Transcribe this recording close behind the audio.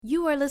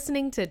You are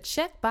listening to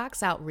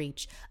Checkbox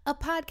Outreach, a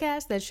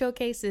podcast that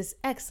showcases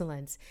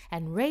excellence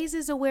and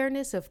raises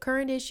awareness of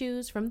current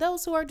issues from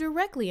those who are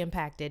directly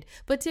impacted,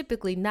 but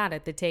typically not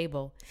at the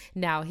table.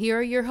 Now, here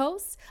are your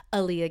hosts,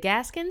 Aaliyah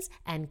Gaskins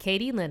and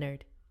Katie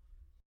Leonard.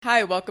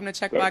 Hi, welcome to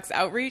Checkbox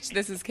Outreach.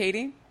 This is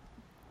Katie.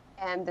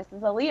 And this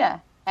is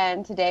Aaliyah.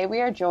 And today we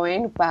are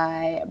joined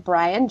by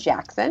Brian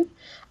Jackson.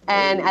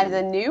 And as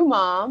a new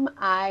mom,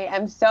 I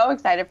am so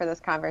excited for this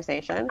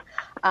conversation.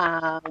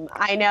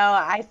 I know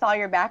I saw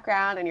your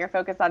background and your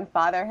focus on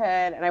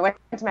fatherhood, and I went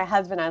to my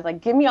husband. I was like,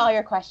 give me all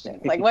your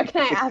questions. Like, what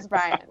can I ask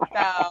Brian?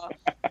 So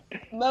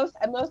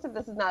most of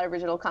this is not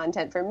original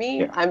content for me.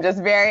 Yeah. I'm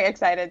just very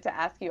excited to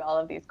ask you all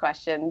of these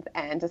questions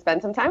and to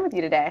spend some time with you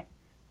today.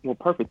 Well,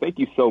 perfect. Thank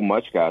you so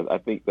much, guys. I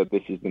think that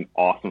this is an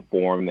awesome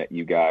forum that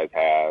you guys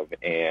have.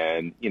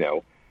 And, you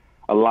know,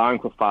 allowing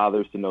for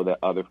fathers to know that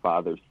other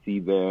fathers see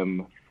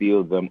them,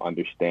 feel them,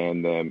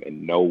 understand them,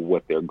 and know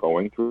what they're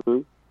going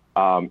through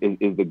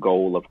is the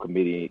goal of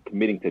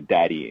committing to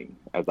daddying,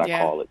 as I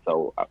call it.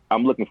 So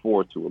I'm looking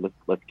forward to it.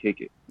 Let's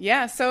kick it.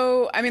 Yeah.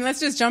 So, I mean,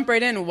 let's just jump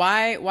right in.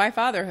 Why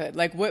fatherhood?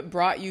 Like, what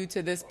brought you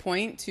to this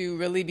point to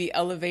really be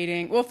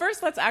elevating? Well,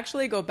 first, let's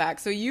actually go back.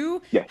 So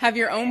you have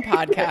your own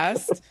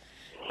podcast.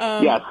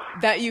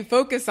 That you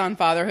focus on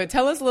fatherhood.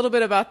 Tell us a little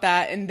bit about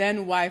that, and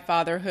then why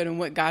fatherhood and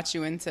what got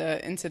you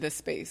into this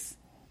space.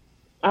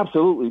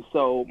 Absolutely.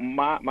 So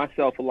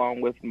myself,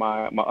 along with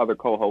my other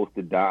co-hosts,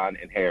 Don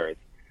and Harris,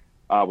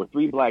 were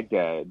three Black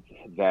dads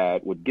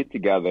that would get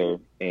together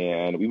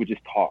and we would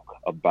just talk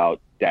about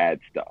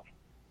dad stuff.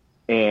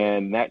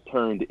 And that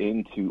turned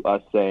into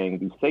us saying,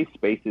 do safe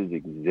spaces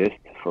exist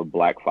for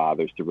Black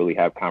fathers to really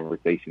have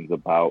conversations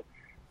about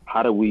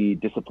how do we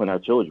discipline our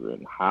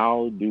children?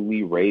 How do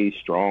we raise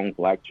strong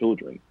Black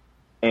children?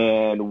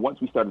 And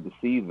once we started to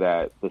see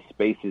that the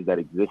spaces that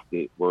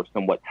existed were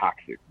somewhat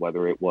toxic,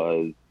 whether it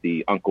was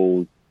the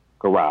uncle's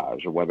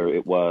garage or whether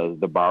it was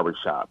the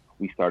barbershop,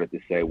 we started to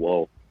say,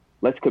 well,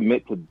 let's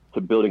commit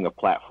to building a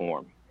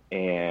platform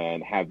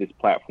and have this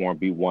platform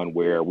be one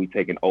where we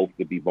take an oath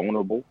to be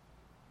vulnerable.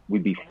 We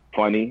be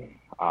funny.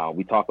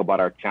 We talk about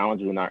our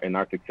challenges and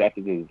our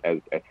successes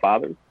as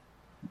fathers.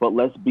 But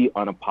let's be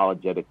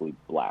unapologetically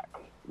Black,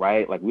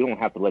 right? Like, we don't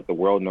have to let the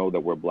world know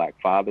that we're Black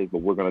fathers, but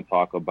we're going to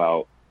talk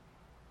about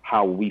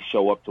how we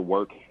show up to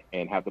work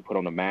and have to put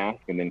on a mask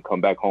and then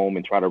come back home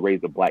and try to raise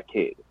a Black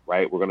kid,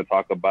 right? We're going to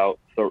talk about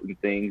certain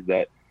things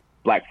that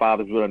Black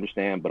fathers would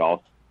understand, but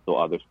also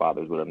other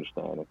fathers would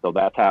understand. And so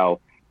that's how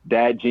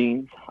Dad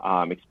Genes,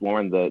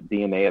 exploring the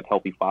DNA of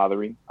healthy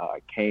fathering,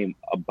 came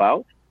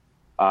about.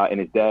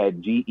 And it's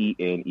Dad, Genes,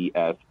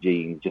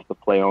 Genes, just a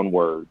play on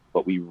words,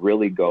 but we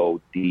really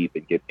go deep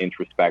and get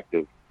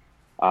introspective.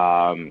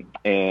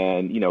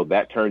 And, you know,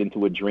 that turned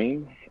into a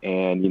dream.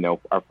 And, you know,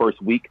 our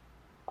first week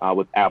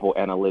with Apple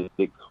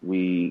Analytics,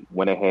 we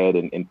went ahead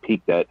and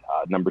peaked at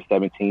number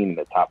 17 in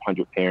the top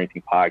 100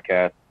 parenting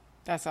podcast.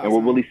 That's awesome. And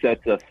what really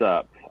sets us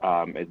up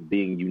as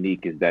being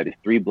unique is that it's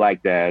three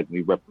Black dads.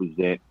 We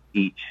represent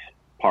each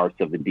parts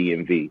of the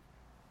DMV.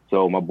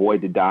 So my boy,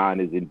 Don,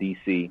 is in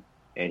D.C.,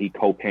 and he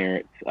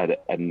co-parents a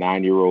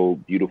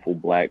 9-year-old beautiful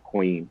Black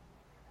queen.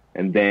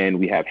 And then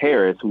we have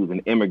Harris, who's an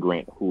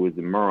immigrant, who is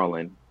in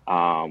Maryland,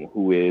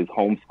 who is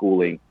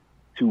homeschooling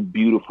two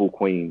beautiful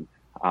queens.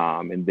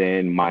 And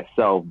then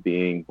myself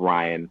being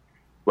Brian,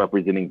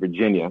 representing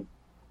Virginia,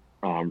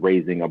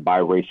 raising a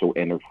biracial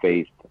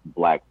interfaith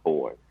Black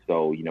boy.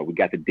 So, you know, we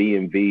got the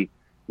DMV.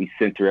 We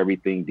center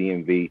everything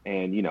DMV.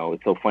 And, you know,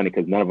 it's so funny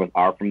because none of us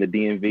are from the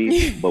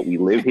DMV, but we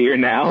live here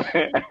now.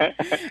 But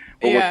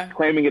we're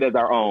claiming it as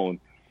our own.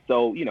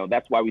 So, you know,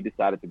 that's why we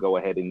decided to go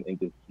ahead and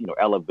just, you know,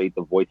 elevate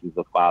the voices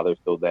of fathers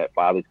so that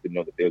fathers could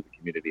know that there's a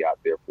community out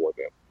there for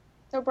them.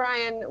 So,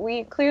 Brian,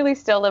 we clearly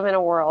still live in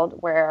a world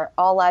where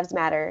all lives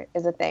matter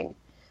is a thing.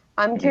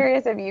 I'm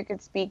curious if you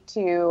could speak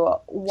to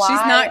why.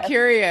 She's not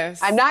curious.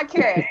 I'm not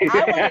curious.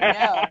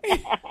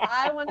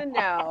 I want to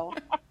know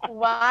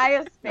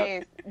why a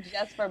space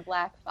just for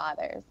Black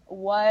fathers?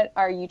 What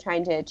are you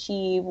trying to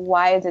achieve?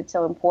 Why is it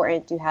so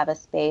important to have a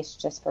space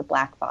just for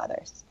Black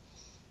fathers?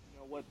 You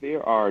know what?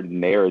 There are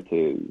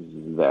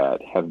narratives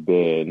that have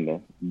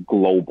been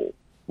global,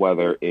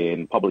 whether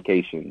in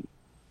publications,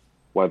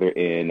 whether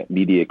in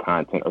media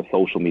content or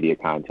social media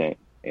content,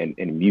 and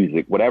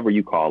music, whatever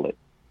you call it,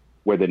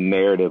 where the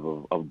narrative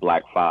of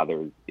Black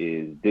fathers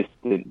is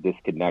distant,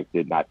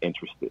 disconnected, not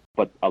interested.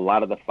 But a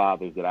lot of the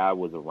fathers that I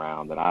was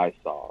around, that I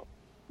saw,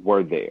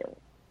 were there.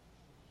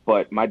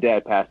 But my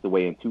dad passed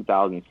away in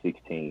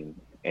 2016,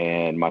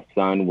 and my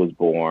son was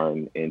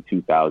born in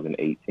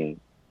 2018.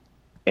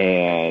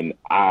 And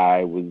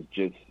I was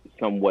just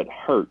somewhat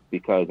hurt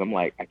because I'm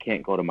like, I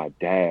can't go to my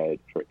dad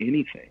for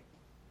anything.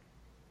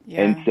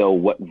 Yeah. And so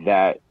what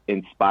that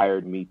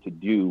inspired me to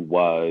do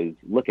was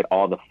look at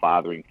all the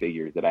fathering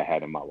figures that I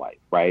had in my life,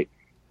 right?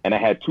 And I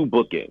had two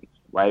bookends,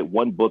 right?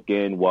 One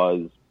bookend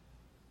was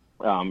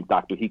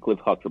Dr. Heathcliff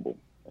Huxtable.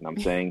 And I'm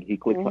saying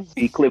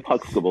Heathcliff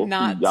Huxtable.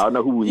 Y'all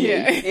know who he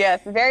is.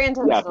 Yes, very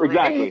intentional.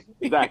 Yes,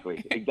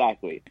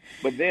 exactly.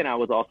 But then I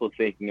was also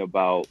thinking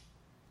about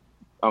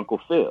Uncle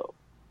Phil.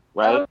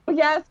 right? Oh,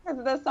 yes,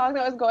 because the song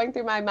that was going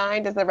through my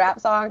mind is the rap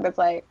song that's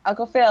like,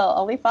 Uncle Phil,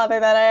 only father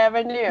that I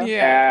ever knew.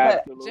 Yeah. But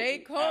Absolutely. J.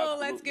 Cole,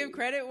 Absolutely. let's give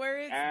credit where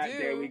it's due.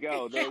 There we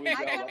go. There we I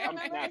go. can't Like, I'm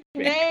remember his snapping.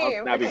 I'm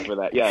name. snapping for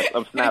that. Yes,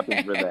 I'm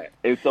snapping for that.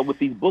 And so with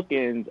these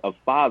bookends of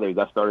fathers,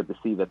 I started to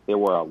see that there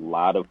were a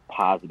lot of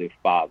positive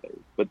fathers.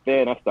 But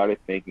then I started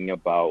thinking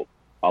about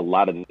a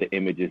lot of the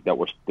images that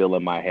were still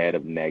in my head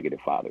of negative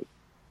fathers.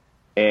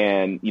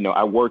 And,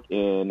 I work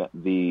in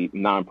the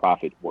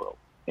nonprofit world,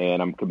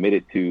 and I'm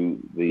committed to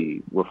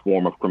the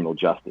reform of criminal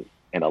justice.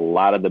 And a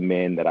lot of the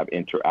men that I've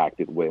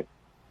interacted with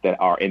that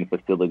are in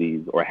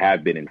facilities or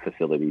have been in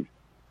facilities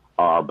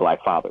are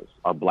Black fathers,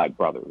 are Black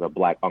brothers, are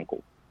Black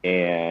uncles.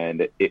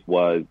 And it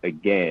was,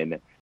 again,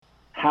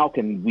 how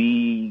can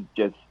we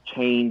just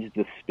change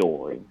the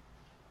story,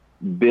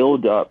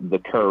 build up the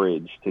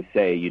courage to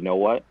say, you know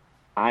what,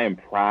 I am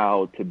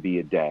proud to be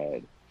a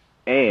dad,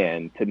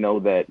 and to know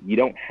that you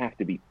don't have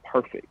to be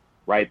perfect,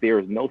 right? There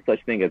is no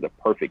such thing as a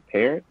perfect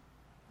parent.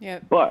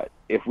 Yep. But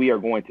if we are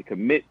going to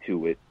commit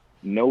to it,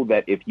 know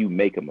that if you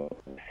make a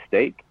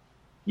mistake,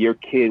 your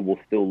kid will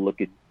still look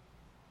at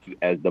you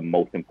as the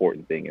most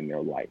important thing in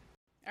their life.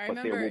 I But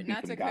there remember, will be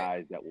not some to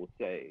guys that will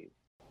say,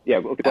 yeah,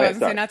 go I was ahead. going to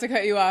say, not to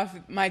cut you off,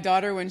 my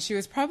daughter, when she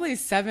was probably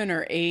 7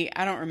 or 8,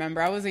 I don't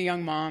remember. I was a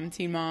young mom,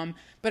 teen mom.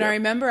 But Yep. I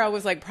remember I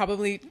was like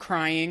probably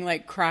crying,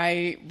 like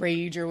cry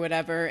rage or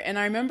whatever. And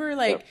I remember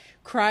like Yep.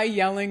 cry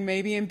yelling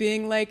maybe and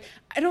being like,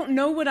 I don't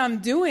know what I'm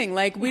doing.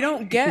 Like, we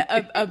don't get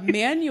a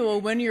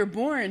manual when you're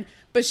born.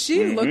 But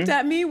she looked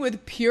at me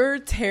with pure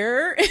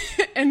terror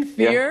and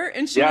fear. Yeah.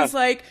 And she Yeah. was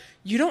like,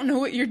 you don't know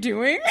what you're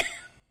doing?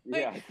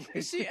 Yeah.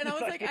 And I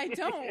was like, I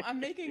don't. I'm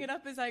making it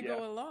up as I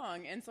go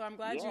along. And so I'm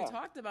glad you Yeah.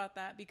 talked about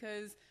that,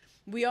 because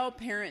we all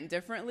parent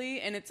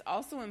differently. And it's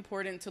also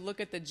important to look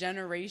at the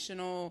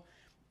generational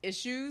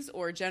issues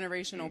or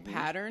generational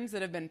patterns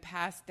that have been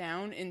passed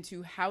down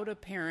into how to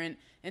parent,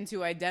 and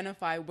to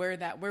identify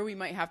where we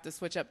might have to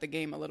switch up the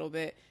game a little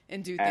bit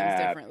and do things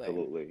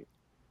differently.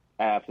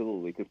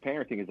 Absolutely. Because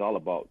parenting is all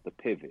about the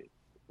pivot,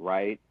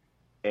 right?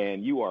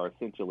 And you are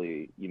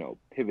essentially,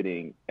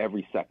 pivoting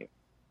every second,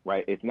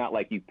 right? It's not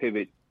like you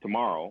pivot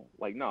tomorrow.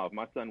 Like, no, if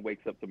my son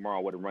wakes up tomorrow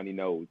with a runny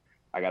nose,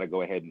 I got to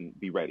go ahead and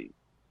be ready.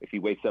 If he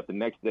wakes up the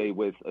next day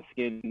with a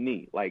skinned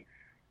knee,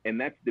 and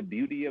that's the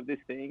beauty of this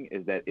thing,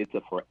 is that it's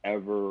a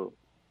forever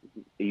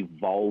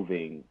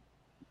evolving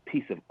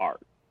piece of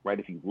art, right?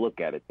 If you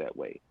look at it that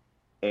way.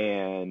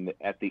 And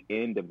at the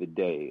end of the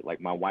day,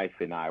 like, my wife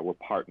and I, we're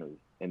partners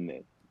in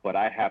this, but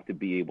I have to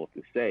be able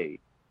to say,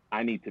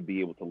 I need to be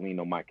able to lean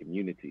on my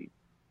community.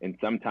 And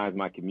sometimes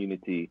my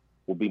community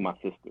will be my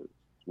sisters,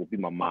 will be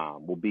my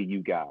mom, will be you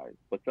guys.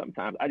 But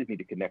sometimes I just need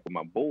to connect with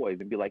my boys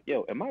and be like,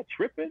 yo, am I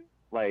tripping?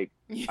 Like,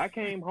 I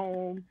came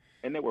home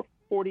and there were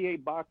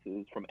 48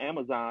 boxes from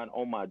Amazon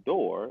on my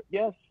door.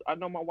 Yes, I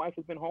know my wife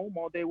has been home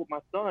all day with my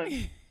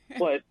son,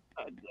 but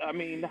I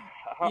mean,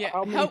 how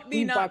many help me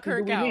food not boxes do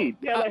kirk we out. need?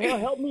 Yeah,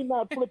 help me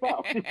not flip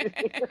out.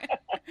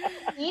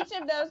 Each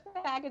of those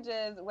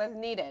packages was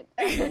needed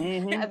as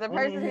a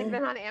person who's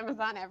been on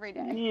Amazon every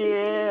day.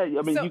 Yeah,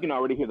 I mean, So- you can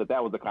already hear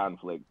that was a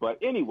conflict. But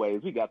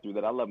anyways, we got through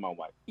that. I love my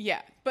wife.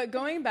 Yeah, but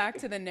going back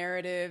to the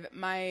narrative,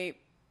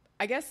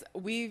 I guess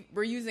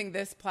we're using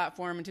this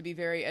platform to be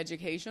very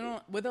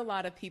educational with a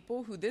lot of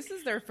people who this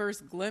is their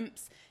first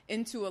glimpse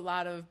into a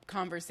lot of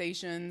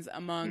conversations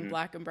among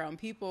Black and brown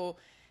people.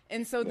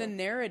 And so the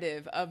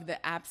narrative of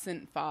the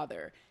absent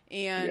father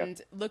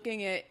and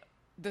looking at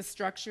the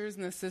structures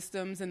and the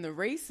systems and the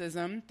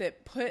racism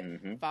that put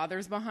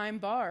fathers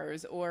behind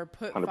bars or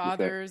put 100%.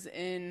 fathers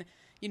in,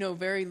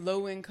 very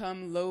low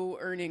income, low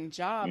earning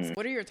jobs.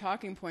 What are your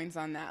talking points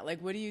on that?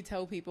 Like, what do you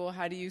tell people?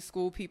 How do you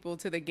school people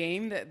to the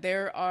game that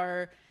there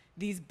are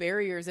these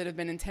barriers that have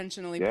been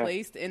intentionally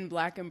placed in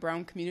Black and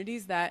brown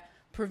communities that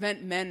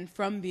prevent men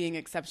from being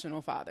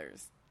exceptional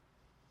fathers?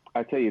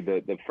 I tell you,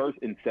 the first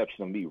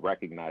inception of me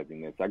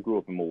recognizing this, I grew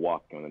up in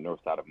Milwaukee, on the north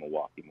side of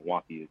Milwaukee.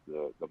 Milwaukee is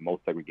the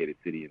most segregated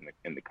city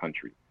in the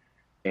country.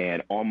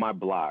 And on my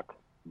block,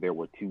 there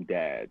were two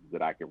dads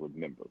that I can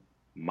remember.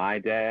 My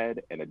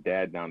dad and a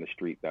dad down the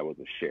street that was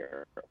a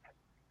sheriff.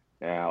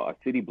 Now, a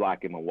city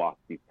block in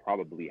Milwaukee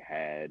probably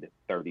had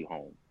 30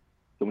 homes.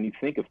 So when you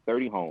think of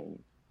 30 homes,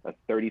 that's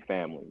 30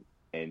 families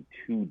and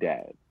two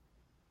dads.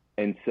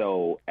 And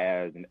so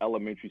as an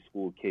elementary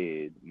school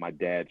kid, my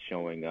dad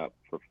showing up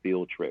for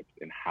field trips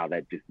and how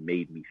that just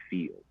made me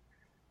feel.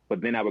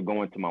 But then I would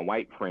go into my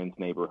white friends'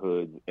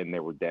 neighborhoods and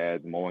there were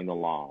dads mowing the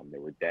lawn.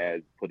 There were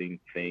dads putting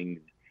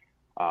things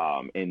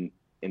in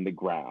the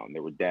ground.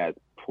 There were dads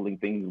pulling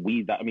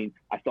weeds. I mean,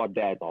 I saw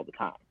dads all the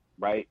time,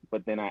 right?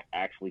 But then I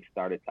actually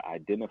started to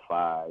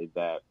identify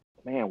that,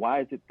 man,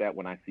 why is it that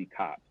when I see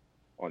cops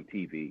on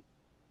TV,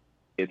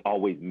 it's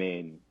always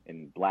men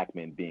and Black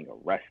men being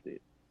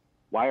arrested?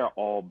 Why are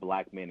all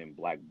Black men and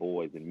Black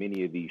boys in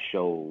many of these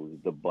shows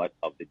the butt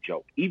of the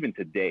joke? Even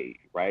today,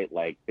 right?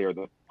 Like, they're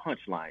the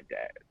punchline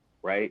dads,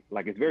 right?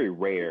 Like, it's very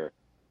rare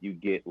you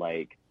get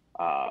like,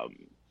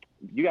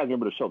 you guys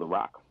remember the show The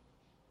Rock?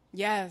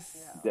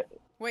 Yes.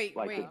 Wait.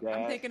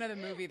 I'm thinking of the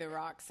movie The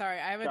Rock. Sorry,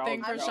 I have a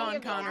thing for Sean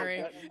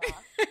Connery.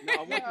 No, I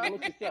want you to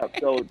look this up.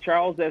 So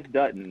Charles S.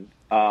 Dutton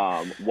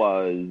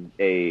was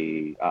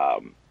he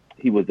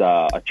was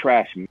a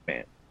trash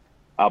man,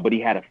 but he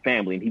had a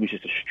family and he was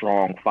just a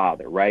strong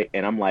father, right?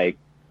 And I'm like,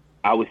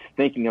 I was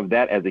thinking of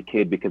that as a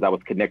kid because I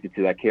was connected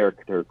to that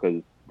character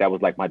because that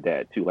was like my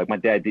dad too. Like my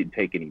dad didn't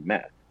take any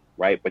mess,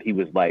 right? But he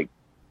was like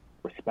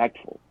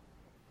respectful.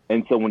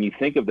 And so when you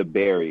think of the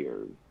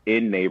barriers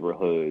in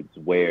neighborhoods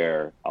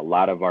where a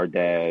lot of our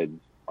dads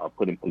are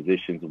put in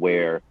positions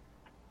where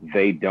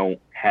they don't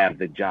have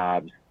the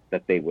jobs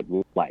that they would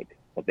like,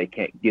 but they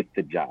can't get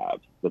the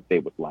jobs that they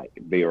would like.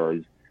 There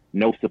is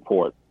no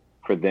support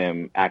for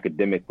them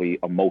academically,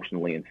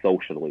 emotionally, and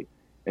socially.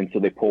 And so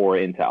they pour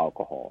into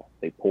alcohol.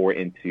 They pour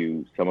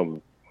into some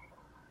of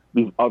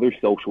these other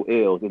social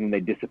ills, and then they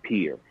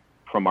disappear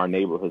from our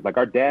neighborhoods. Like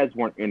our dads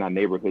weren't in our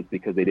neighborhoods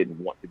because they didn't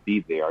want to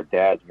be there. Our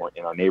dads weren't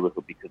in our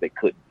neighborhood because they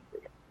couldn't be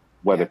there,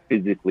 whether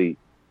physically,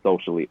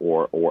 socially,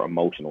 or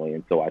emotionally.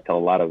 And so I tell a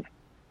lot of,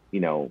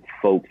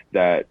 folks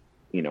that,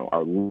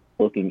 are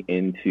looking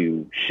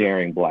into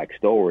sharing Black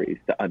stories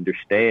to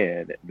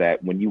understand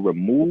that when you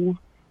remove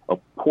a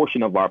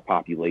portion of our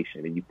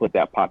population and you put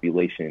that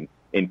population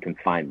in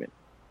confinement,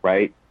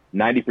 right?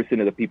 90%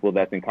 of the people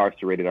that's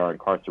incarcerated are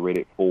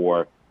incarcerated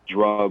for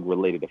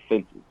drug-related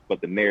offenses, but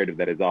the narrative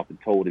that is often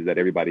told is that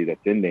everybody that's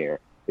in there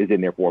is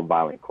in there for a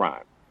violent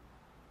crime.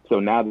 So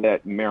now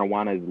that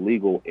marijuana is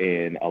legal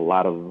in a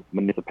lot of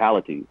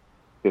municipalities,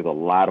 there's a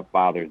lot of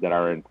fathers that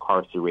are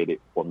incarcerated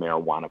for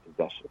marijuana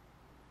possession.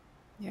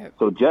 Yep.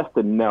 So just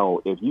to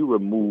know, if you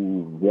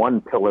remove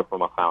one pillar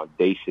from a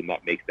foundation,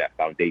 that makes that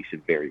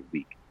foundation very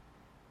weak.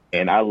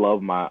 And I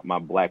love my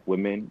Black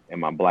women and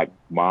my Black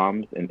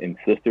moms and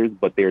sisters,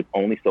 but there's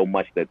only so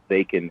much that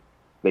they can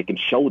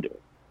shoulder.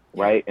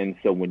 Right. And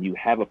so when you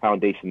have a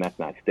foundation that's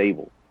not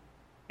stable,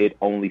 it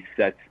only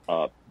sets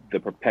up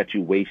the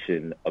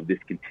perpetuation of this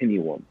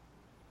continuum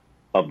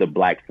of the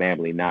Black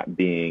family not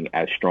being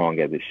as strong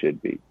as it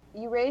should be.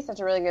 You raised such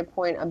a really good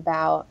point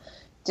about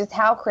just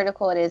how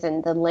critical it is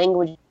in the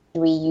language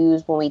we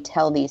use when we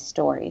tell these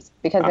stories,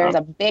 because there's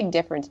a big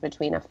difference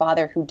between a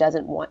father who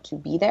doesn't want to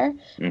be there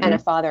and a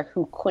father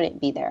who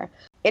couldn't be there.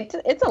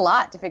 It's a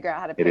lot to figure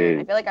out how to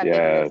parent. I feel like I'm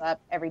making this up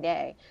every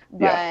day,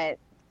 but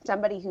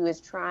somebody who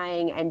is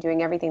trying and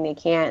doing everything they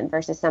can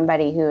versus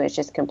somebody who is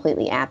just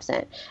completely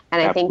absent.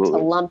 And I think to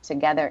lump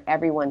together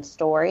everyone's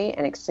story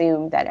and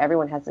assume that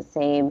everyone has the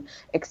same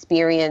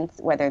experience,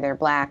 whether they're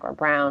Black or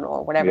brown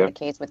or whatever the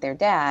case with their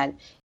dad,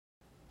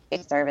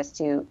 is service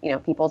to,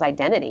 people's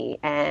identity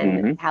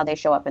and how they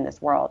show up in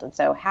this world. And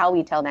so how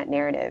we tell that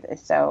narrative is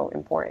so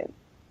important.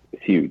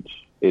 It's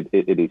huge. It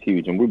is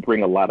huge. And we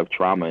bring a lot of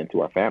trauma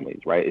into our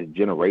families, right? It's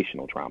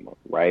generational trauma,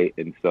 right?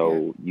 And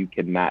so you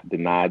cannot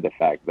deny the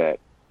fact that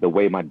the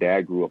way my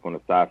dad grew up on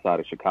the south side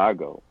of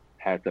Chicago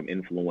had some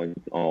influence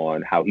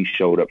on how he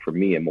showed up for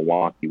me in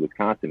Milwaukee,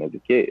 Wisconsin as a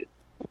kid.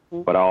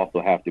 But I also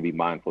have to be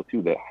mindful,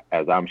 too, that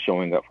as I'm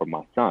showing up for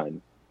my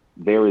son,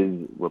 there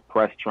is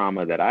repressed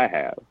trauma that I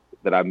have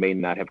that I may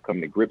not have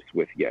come to grips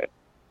with yet.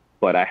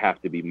 But I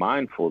have to be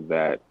mindful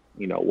that,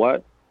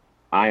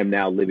 I am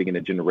now living in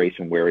a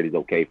generation where it is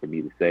okay for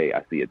me to say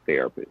I see a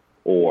therapist,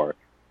 or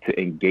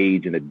to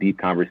engage in a deep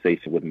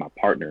conversation with my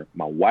partner,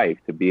 my wife,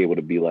 to be able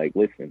to be like,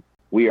 listen,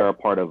 we are a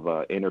part of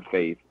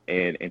interfaith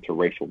and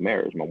interracial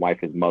marriage. My wife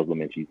is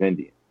Muslim and she's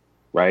Indian,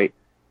 right?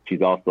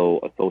 She's also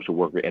a social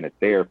worker and a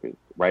therapist,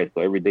 right?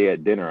 So every day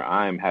at dinner,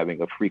 I'm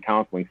having a free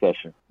counseling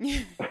session.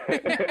 Can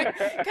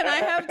I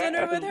have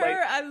dinner with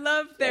her? I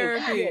love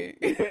therapy.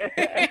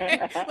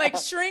 Like,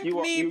 shrink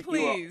me,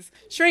 please.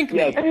 Shrink me.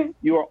 Yes,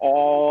 you are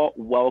all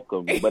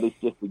welcome. But it's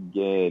just,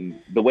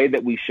 again, the way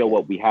that we show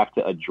up, we have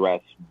to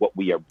address what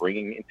we are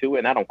bringing into it.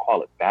 And I don't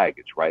call it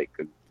baggage, right?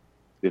 Because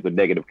there's a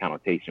negative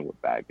connotation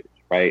with baggage,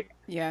 right?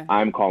 Yeah.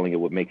 I'm calling it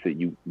what makes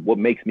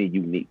me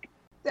unique.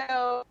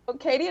 So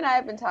Katie and I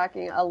have been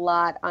talking a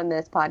lot on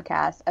this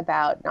podcast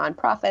about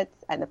nonprofits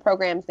and the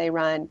programs they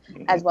run,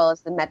 as well as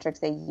the metrics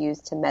they use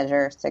to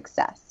measure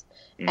success.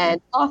 And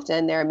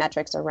often there are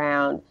metrics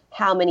around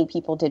how many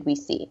people did we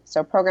see.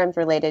 So programs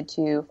related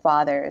to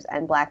fathers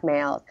and Black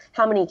males,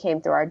 how many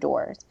came through our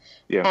doors.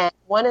 Yeah. And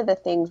one of the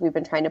things we've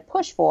been trying to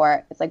push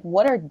for is like,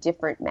 what are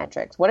different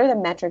metrics? What are the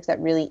metrics that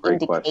really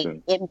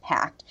indicate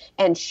impact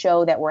and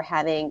show that we're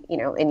having,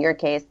 in your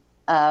case,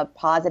 a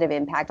positive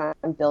impact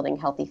on building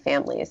healthy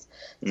families.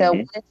 So I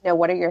wanted to know,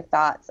 what are your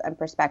thoughts and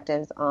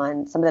perspectives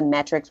on some of the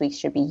metrics we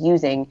should be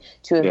using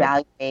to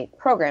evaluate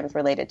programs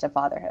related to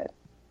fatherhood?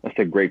 That's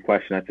a great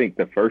question. I think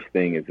the first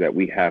thing is that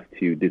we have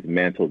to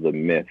dismantle the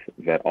myth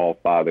that all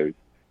fathers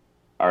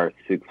are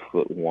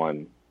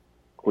 6'1",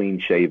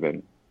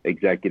 clean-shaven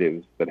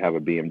executives that have a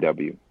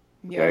BMW. Okay?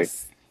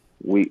 Yes.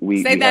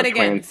 We say that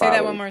again. Say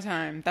that one more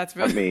time. That's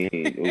really.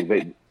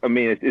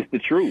 It's the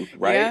truth,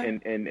 right? Yeah.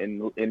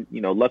 And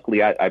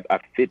luckily I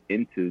fit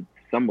into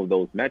some of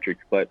those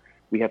metrics, but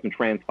we have some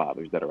trans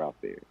fathers that are out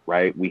there,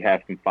 right? We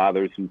have some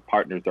fathers whose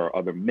partners are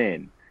other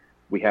men.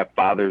 We have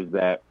fathers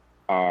that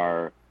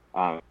are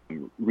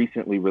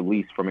recently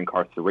released from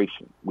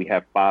incarceration. We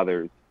have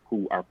fathers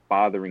who are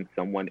fathering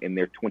someone in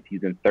their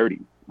 20s and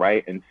 30s,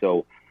 right? And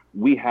so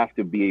we have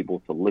to be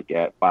able to look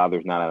at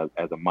fathers not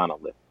as a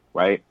monolith,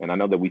 right? And I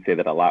know that we say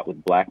that a lot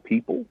with Black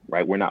people,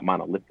 right? We're not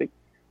monolithic.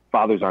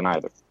 Fathers aren't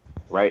either,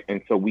 right?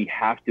 And so we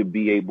have to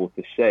be able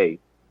to say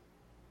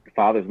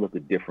fathers look a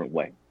different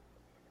way.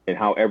 And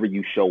however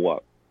you show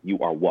up, you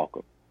are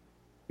welcome.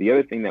 The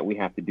other thing that we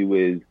have to do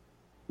is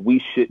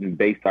we shouldn't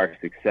base our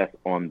success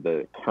on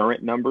the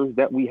current numbers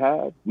that we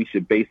have. We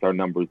should base our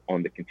numbers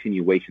on the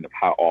continuation of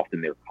how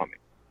often they're coming,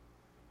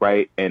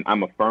 right? And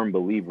I'm a firm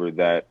believer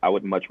that I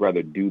would much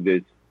rather do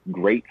this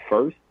great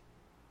first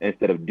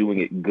instead of doing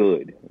it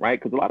good, right?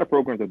 Because a lot of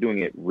programs are doing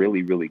it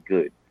really, really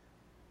good.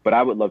 But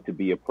I would love to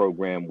be a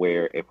program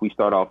where if we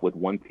start off with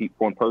one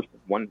person,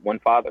 one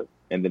father,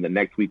 and then the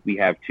next week we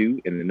have two,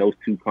 and then those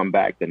two come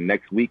back the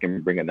next week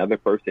and bring another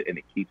person, and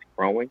it keeps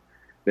growing,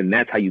 then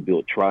that's how you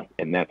build trust,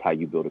 and that's how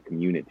you build a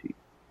community,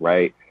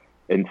 right?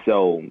 And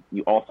so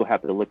you also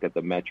have to look at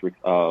the metrics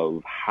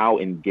of how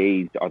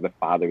engaged are the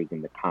fathers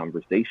in the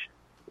conversation,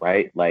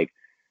 right? Like,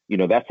 you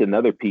know, that's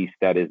another piece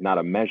that is not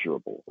a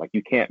measurable. Like,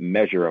 you can't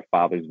measure a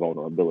father's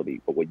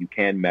vulnerability, but what you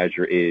can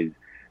measure is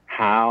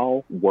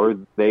how were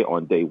they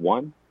on day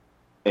one?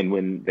 And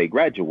when they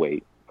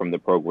graduate from the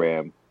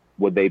program,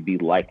 would they be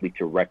likely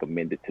to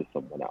recommend it to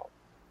someone else,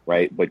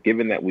 right? But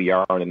given that we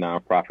are in a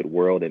nonprofit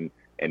world and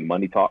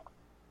money talks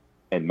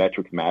and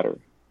metrics matter,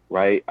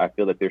 right? I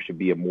feel that there should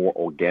be a more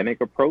organic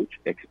approach,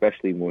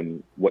 especially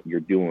when what you're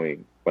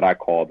doing, what I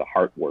call the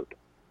heart work,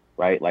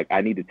 right? Like,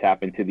 I need to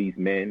tap into these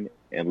men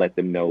and let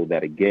them know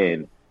that,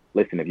 again,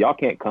 listen, if y'all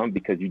can't come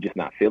because you're just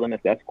not feeling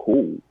us, that's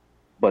cool.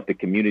 But the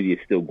community is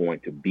still going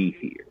to be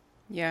here.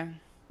 Yeah.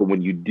 But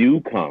when you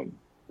do come,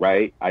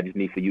 right, I just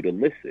need for you to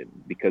listen,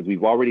 because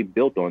we've already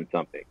built on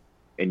something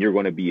and you're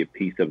going to be a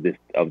piece of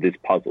this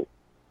puzzle.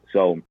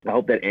 So I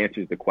hope that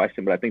answers the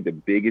question. But I think the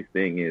biggest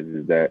thing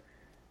is that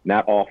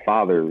not all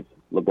fathers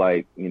look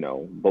like, you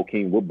know,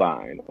 Bokeem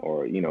Woodbine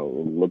or, you know,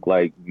 look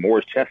like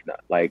Morris Chestnut.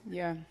 Like,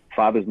 yeah.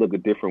 Fathers look a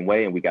different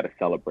way, and we got to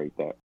celebrate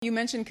that. You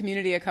mentioned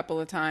community a couple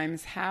of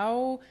times.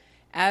 How,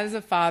 as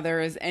a father,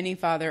 as any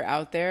father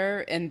out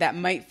there, and that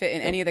might fit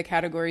in any of the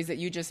categories that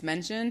you just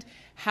mentioned,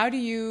 how do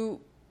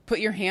you put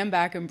your hand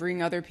back and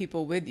bring other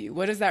people with you?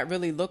 What does that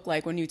really look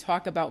like when you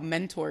talk about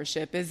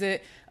mentorship? Is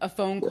it a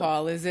phone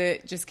call? Is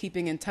it just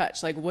keeping in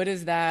touch? Like, what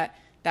is that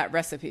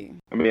recipe?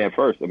 I mean, at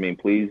first,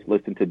 please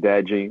listen to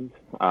Dad Jeans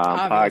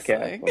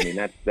podcast. I mean,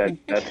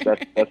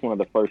 that's one of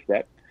the first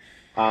steps.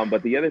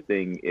 But the other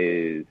thing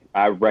is,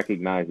 I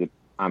recognize that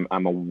I'm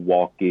a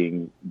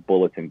walking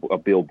bulletin, a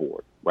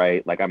billboard,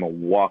 right? Like, I'm a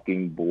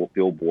walking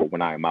billboard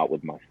when I am out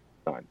with my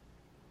son.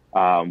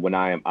 When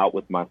I am out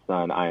with my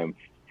son, I am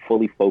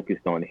fully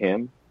focused on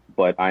him,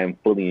 but I am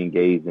fully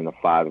engaged in the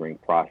fathering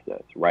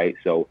process, right?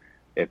 So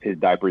if his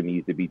diaper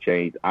needs to be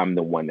changed, I'm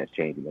the one that's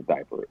changing the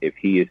diaper. If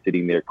he is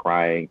sitting there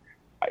crying,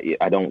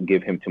 I don't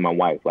give him to my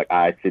wife. Like,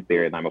 I sit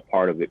there and I'm a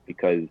part of it,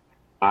 because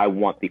I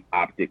want the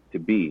optic to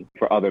be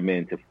for other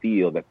men to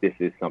feel that this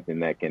is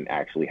something that can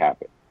actually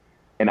happen.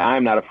 And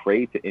I'm not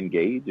afraid to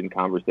engage in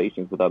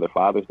conversations with other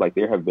fathers. Like,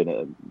 there have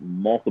been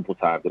multiple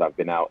times that I've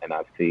been out and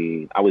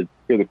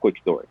here's a quick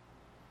story.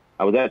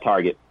 I was at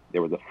Target.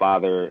 There was a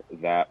father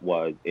that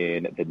was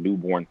in the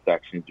newborn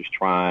section just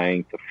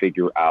trying to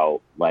figure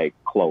out, like,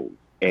 clothes.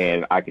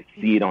 And I could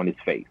see it on his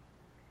face.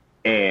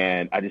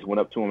 And I just went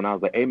up to him and I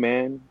was like, hey,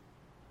 man,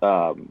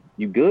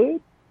 you good?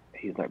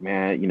 He's like,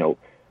 man, you know,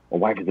 my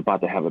wife is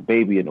about to have a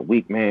baby in a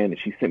week, man, and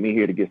she sent me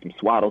here to get some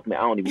swaddles. Man,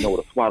 I don't even know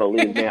what a swaddle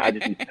is, man. I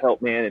just need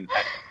help, man, and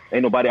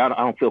ain't nobody, I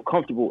don't feel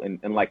comfortable. And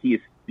like, he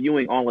is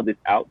spewing all of this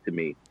out to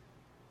me.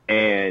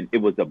 And it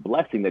was a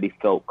blessing that he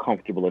felt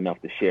comfortable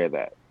enough to share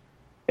that.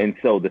 And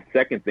so the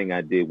second thing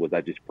I did was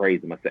I just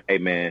praised him. I said, hey,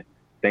 man,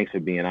 thanks for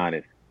being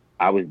honest.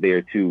 I was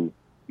there too.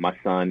 My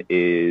son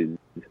is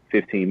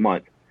 15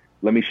 months.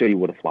 Let me show you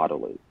what a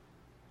swaddle is.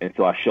 And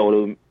so I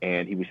showed him,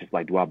 and he was just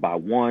like, do I buy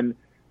one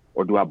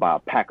or do I buy a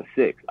pack of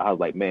 6? I was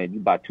like, man, you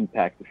buy 2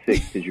 packs of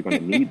 6 because you're going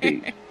to need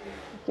these.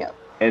 Yep.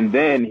 And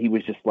then he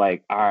was just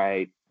like, all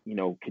right, you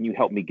know, can you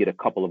help me get a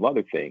couple of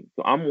other things?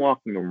 So I'm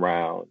walking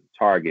around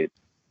Target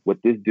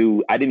with this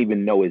dude. I didn't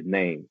even know his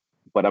name,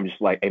 but I'm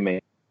just like, hey,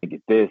 man,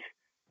 get this,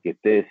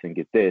 and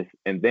get this.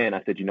 And then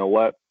I said, you know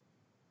what?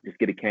 Just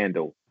get a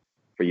candle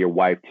for your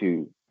wife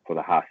too, for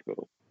the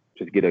hospital.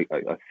 Just get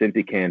a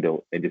scented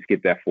candle and just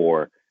get that for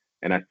her.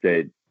 And I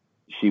said,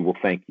 she will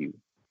thank you.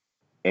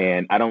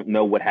 And I don't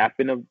know what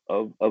happened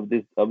of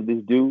this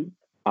dude.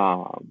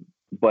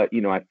 But,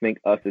 you know, I think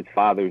us as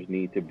fathers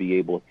need to be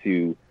able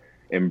to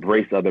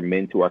embrace other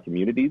men to our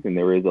communities. And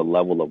there is a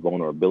level of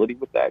vulnerability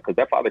with that, because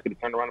that father could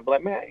have turned around and be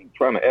like, man, I ain't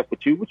trying to F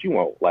with you. What you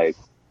want? Like,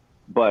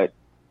 but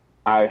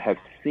I have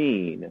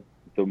seen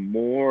the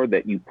more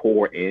that you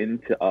pour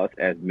into us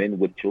as men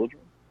with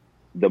children,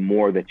 the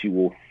more that you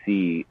will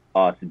see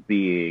us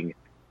being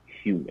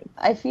human.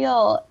 I'm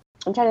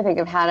trying to think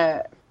of how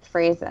to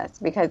phrase this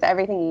because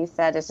everything you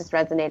said is just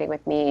resonating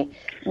with me.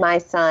 My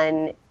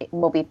son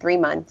will be 3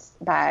 months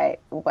on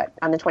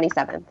the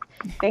 27th.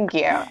 Thank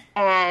you.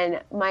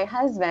 And my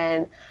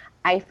husband,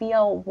 I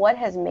feel what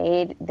has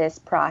made this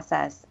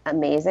process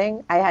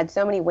amazing. I had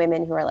so many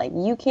women who are like,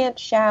 you can't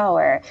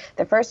shower.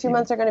 The first few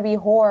months are going to be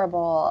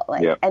horrible.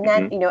 And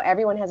then,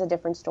 everyone has a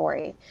different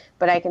story.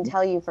 But I can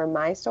tell you from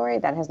my story,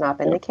 that has not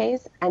been the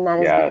case. And that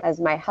is because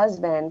my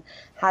husband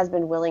has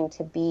been willing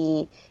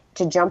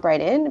to jump right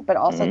in, but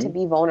also to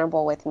be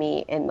vulnerable with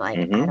me and I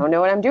don't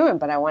know what I'm doing,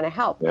 but I want to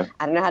help. Yeah.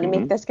 I don't know how to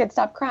make this kid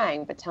stop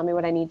crying, but tell me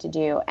what I need to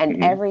do.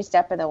 And every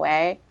step of the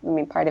way,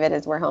 part of it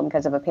is we're home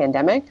because of a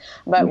pandemic,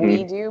 but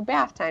we do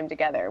bath time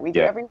together. We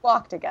do every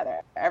walk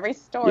together. Every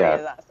story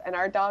is us and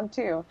our dog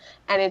too.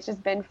 And it's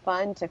just been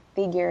fun to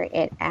figure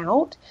it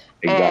out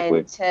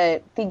and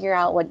to figure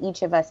out what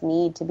each of us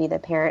need to be the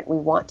parent we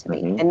want to be.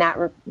 And that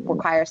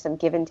requires some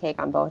give and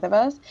take on both of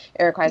us.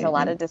 It requires a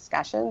lot of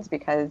discussions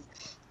because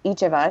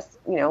each of us,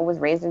 was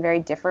raised in very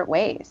different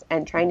ways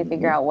and trying to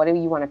figure out what do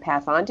you want to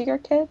pass on to your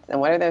kids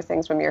and what are those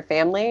things from your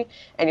family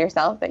and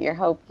yourself that you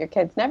hope your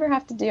kids never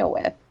have to deal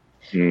with.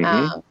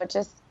 But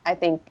just, I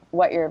think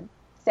what you're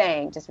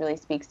saying just really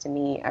speaks to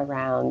me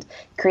around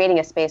creating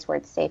a space where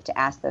it's safe to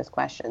ask those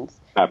questions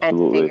and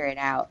to figure it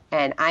out.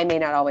 And I may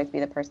not always be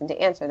the person to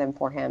answer them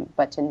for him,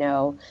 but to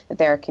know that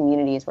there are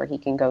communities where he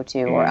can go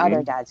to or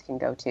other dads can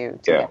go to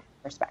get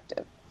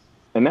perspective.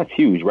 And that's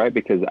huge, right?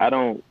 Because I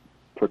don't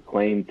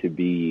proclaim to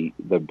be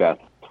the best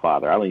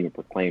father. I don't even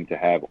proclaim to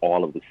have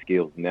all of the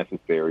skills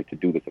necessary to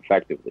do this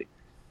effectively.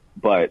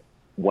 But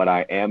what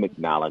I am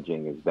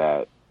acknowledging is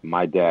that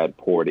my dad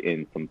poured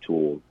in some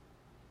tools,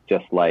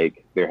 just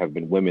like there have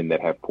been women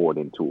that have poured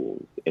in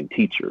tools and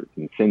teachers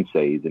and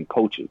senseis and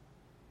coaches.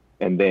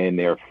 And then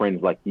there are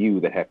friends like you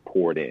that have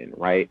poured in,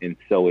 right? And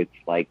so it's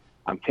like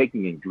I'm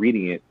taking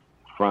ingredients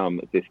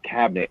from this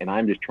cabinet and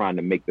I'm just trying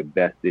to make the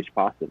best dish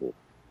possible.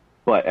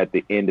 But at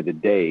the end of the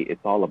day,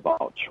 it's all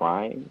about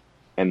trying.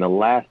 And the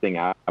last thing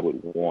I would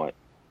want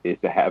is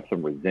to have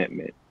some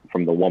resentment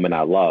from the woman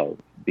I love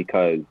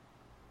because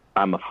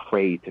I'm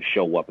afraid to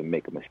show up and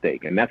make a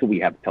mistake. And that's what we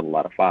have to tell a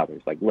lot of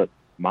fathers. Like, look,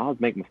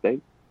 moms make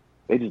mistakes.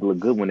 They just look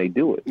good when they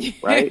do it,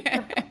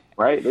 right?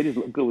 Right? They just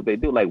look good when they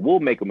do. Like,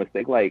 we'll make a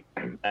mistake. Like,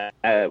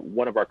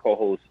 one of our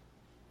co-hosts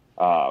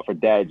for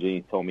Dad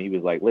Jeans told me, he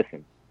was like,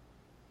 listen,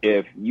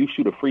 if you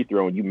shoot a free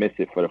throw and you miss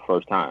it for the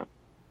first time,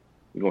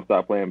 you gonna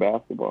stop playing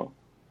basketball?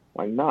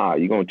 Like, nah,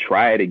 you're gonna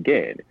try it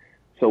again.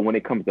 So when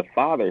it comes to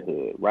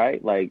fatherhood,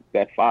 right? Like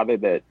that father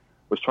that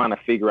was trying to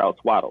figure out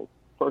swaddles.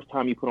 First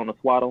time you put on a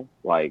swaddle,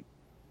 like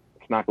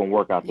it's not gonna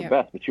work out the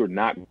best, but you're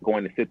not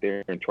going to sit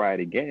there and try it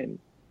again.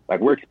 Like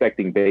we're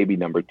expecting baby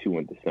number 2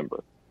 in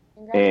December.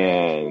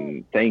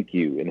 And thank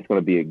you. And it's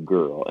gonna be a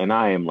girl. And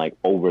I am like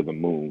over the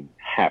moon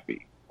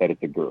happy that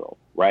it's a girl,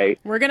 right?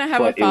 We're going to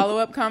have a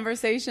follow-up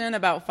conversation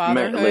about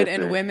fatherhood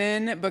and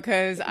women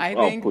because I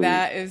think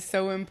that is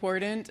so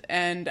important.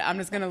 And I'm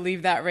just going to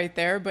leave that right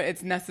there. But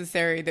it's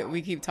necessary that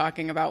we keep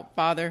talking about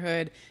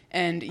fatherhood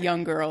and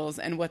young girls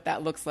and what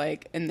that looks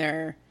like in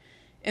their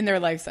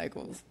life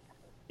cycles.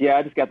 Yeah,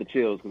 I just got the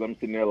chills because I'm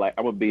sitting there like,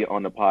 I'm going to be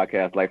on the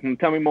podcast like,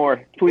 tell me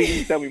more.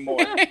 Please tell me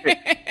more.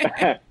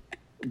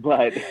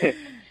 But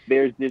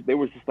there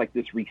was just like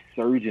this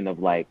resurgence of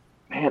like,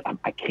 man,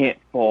 I can't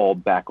fall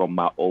back on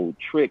my old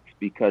tricks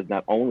because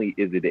not only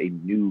is it a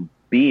new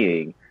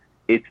being,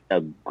 it's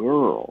a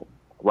girl,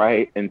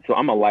 right? And so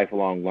I'm a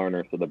lifelong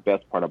learner. So the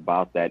best part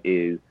about that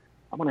is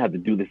I'm going to have to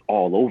do this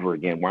all over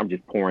again where I'm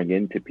just pouring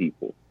into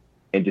people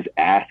and just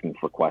asking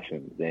for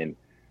questions. And,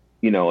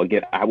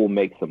 again, I will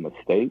make some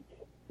mistakes,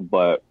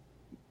 but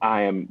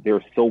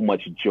there's so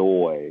much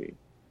joy.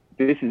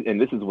 This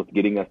is what's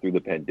getting us through the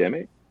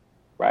pandemic,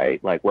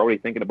 right? Like we're already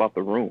thinking about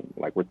the room.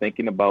 Like we're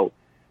thinking about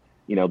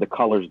the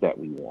colors that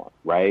we want,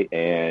 right?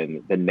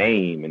 And the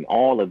name and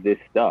all of this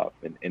stuff.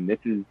 And this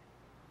is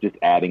just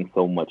adding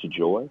so much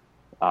joy.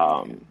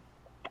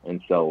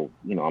 And so,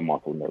 I'm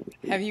also nervous.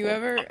 Have you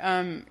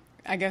ever,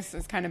 I guess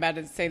it's kind of bad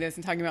to say this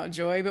and talking about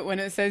joy, but when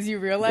it says you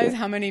realize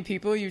how many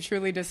people you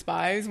truly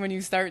despise when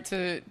you start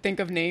to think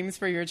of names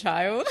for your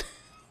child?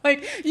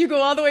 Like you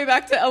go all the way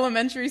back to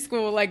elementary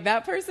school, like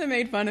that person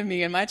made fun of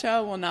me and my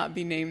child will not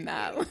be named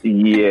that.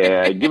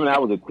 Yeah. Given I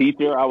was a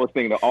teacher, I was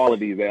thinking of all of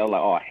these. I was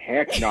like, oh,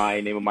 heck no, I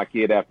ain't naming my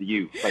kid after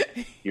you.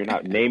 Like, you're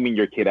not naming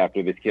your kid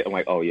after this kid. I'm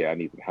like, oh, yeah, I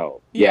need some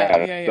help.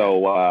 Yeah.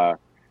 So,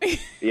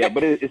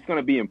 but it's going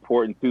to be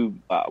important too.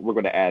 We're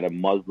going to add a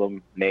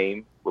Muslim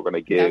name. We're going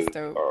to give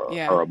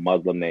or a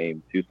Muslim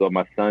name too. So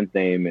my son's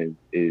name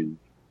is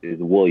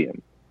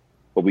William,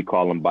 but we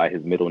call him by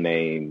his middle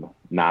name,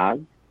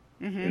 Naz.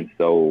 And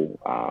so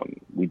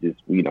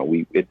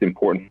it's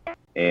important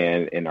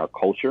and in our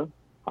culture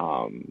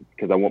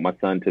because I want my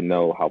son to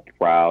know how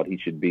proud he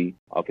should be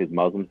of his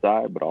Muslim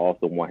side, but I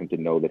also want him to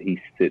know that he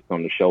sits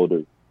on the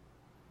shoulders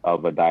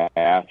of a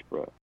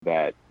diaspora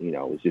that,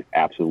 was just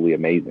absolutely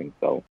amazing.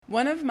 So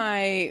one of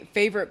my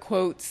favorite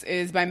quotes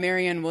is by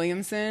Marianne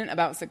Williamson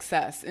about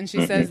success. And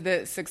she says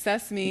that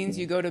success means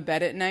you go to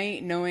bed at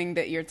night knowing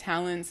that your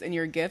talents and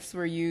your gifts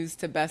were used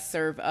to best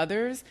serve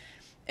others.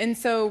 And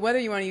so whether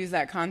you want to use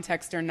that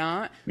context or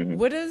not,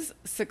 what does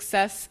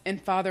success in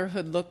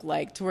fatherhood look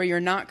like, to where you're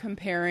not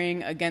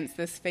comparing against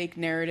this fake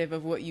narrative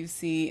of what you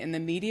see in the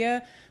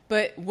media,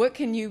 but what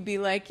can you be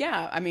like,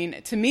 yeah, I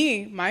mean, to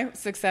me, my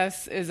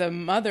success as a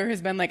mother has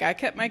been like, I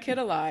kept my kid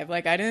alive.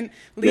 Like, I didn't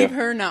leave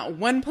her not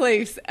one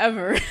place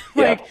ever.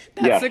 Like,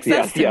 that's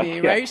success to me,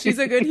 right? She's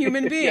a good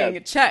human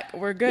being. Check,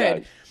 we're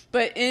good.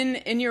 But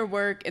in your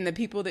work and the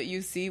people that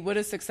you see, what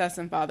does success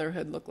in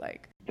fatherhood look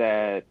like?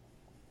 That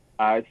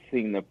I've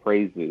seen the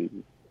praises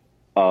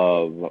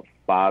of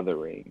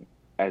fathering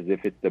as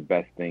if it's the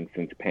best thing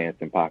since pants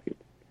and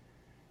pockets.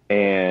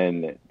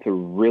 And to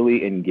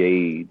really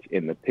engage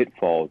in the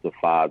pitfalls of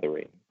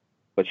fathering,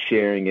 but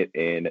sharing it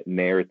in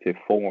narrative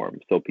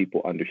form so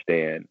people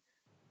understand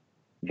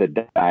the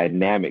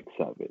dynamics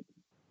of it.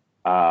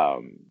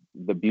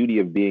 The beauty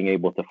of being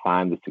able to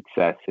find the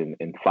success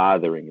in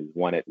fathering is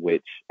one at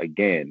which,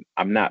 again,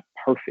 I'm not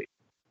perfect,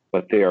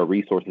 but there are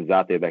resources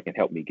out there that can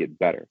help me get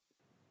better.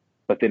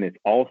 But then it's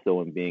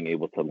also in being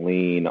able to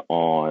lean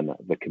on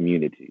the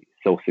community.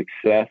 So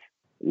success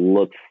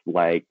looks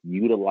like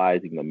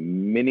utilizing the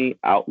many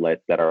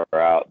outlets that are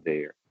out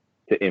there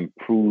to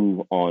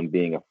improve on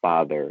being a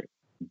father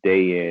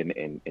day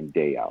in and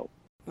day out.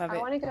 I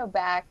want to go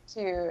back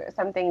to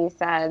something you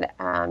said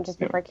just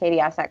before Katie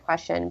asked that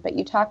question, but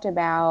you talked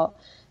about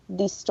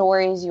the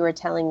stories you were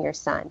telling your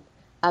son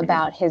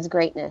about his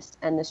greatness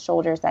and the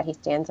shoulders that he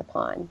stands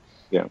upon.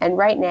 Yeah. And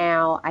right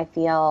now, I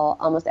feel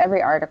almost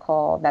every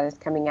article that is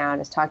coming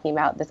out is talking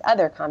about this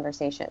other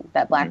conversation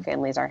that Black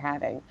families are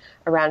having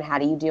around how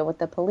do you deal with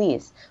the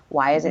police?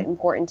 Why is it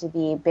important to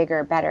be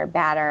bigger, better,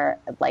 badder,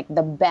 like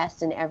the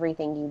best in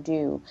everything you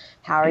do?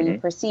 How are you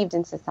perceived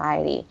in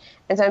society?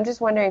 And so I'm just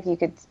wondering if you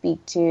could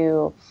speak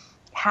to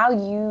how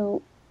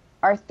you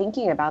are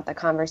thinking about the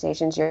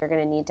conversations you're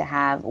going to need to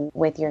have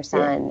with your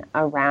son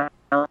around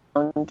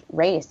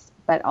race,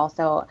 but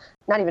also,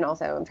 not even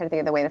also, I'm trying to think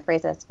of the way to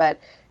phrase this, but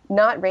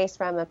not race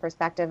from a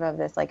perspective of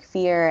this like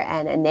fear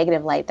and a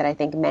negative light that I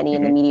think many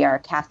in the media are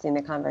casting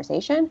the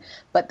conversation,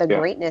 but the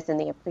greatness and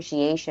the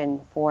appreciation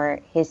for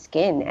his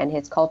skin and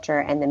his culture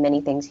and the many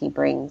things he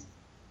brings.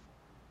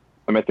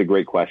 I mean, that's a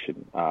great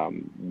question.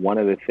 One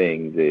of the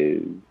things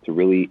is to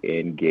really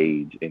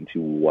engage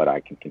into what I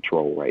can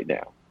control right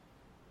now.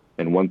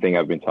 And one thing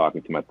I've been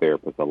talking to my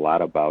therapist a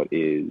lot about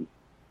is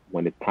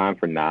when it's time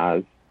for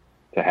Nas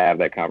to have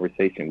that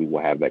conversation, we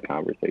will have that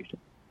conversation.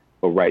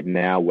 But right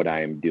now, what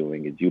I am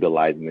doing is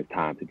utilizing this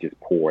time to just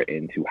pour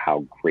into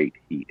how great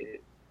he is,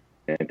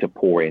 and to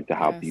pour into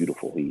how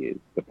beautiful he is,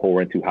 to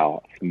pour into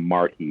how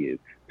smart he is,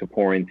 to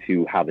pour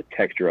into how the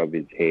texture of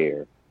his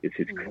hair is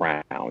his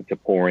crown, to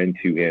pour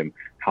into him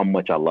how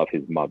much I love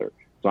his mother.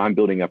 So I'm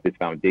building up this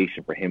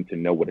foundation for him to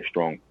know what a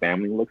strong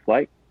family looks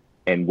like.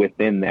 And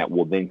within that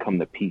will then come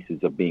the pieces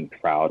of being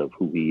proud of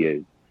who he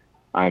is.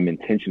 I'm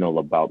intentional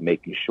about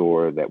making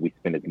sure that we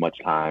spend as much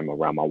time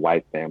around my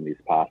wife's family as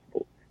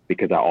possible,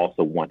 because I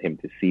also want him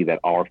to see that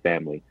our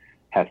family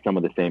has some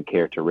of the same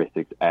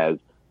characteristics as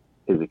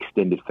his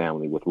extended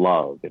family, with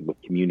love and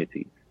with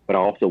community. But I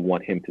also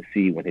want him to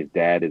see when his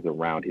dad is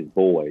around his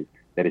boys,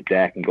 that his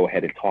dad can go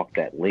ahead and talk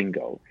that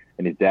lingo,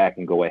 and his dad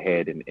can go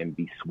ahead and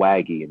be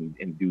swaggy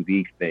and do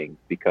these things.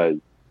 Because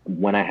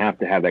when I have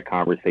to have that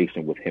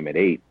conversation with him at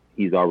 8,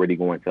 he's already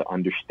going to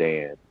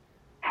understand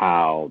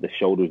how the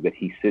shoulders that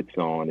he sits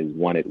on is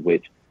one at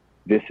which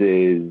this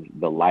is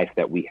the life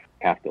that we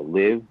have to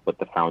live, but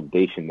the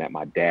foundation that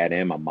my dad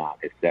and my mom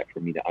has set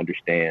for me to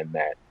understand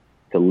that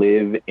to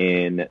live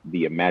in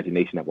the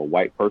imagination of a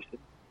white person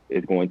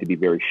is going to be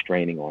very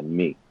straining on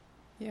me.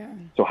 Yeah.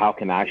 So how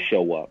can I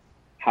show up?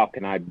 How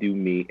can I do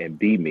me and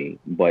be me?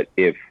 But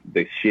if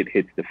the shit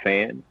hits the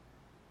fan,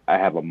 I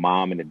have a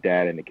mom and a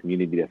dad and a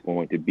community that's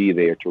going to be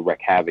there to wreak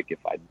havoc if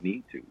I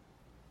need to.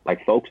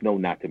 Like, folks know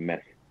not to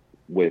mess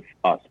with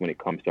us when it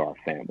comes to our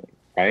family,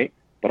 right?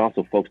 But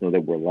also folks know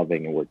that we're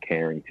loving and we're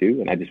caring too.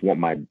 And I just want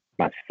my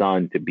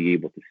son to be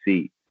able to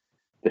see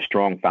the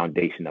strong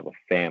foundation of a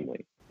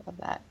family. Love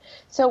that.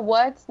 So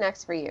what's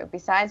next for you?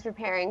 Besides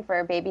preparing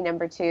for baby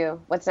number 2,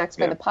 what's next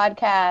for the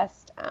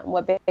podcast?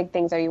 What big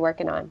things are you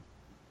working on?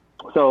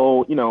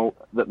 So,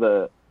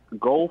 the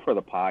goal for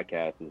the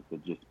podcast is to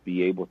just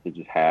be able to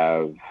just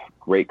have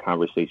great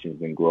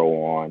conversations and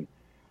grow on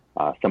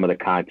some of the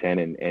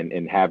content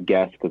and have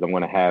guests, because I'm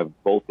going to have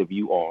both of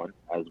you on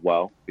as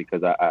well,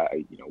 because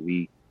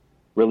we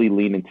really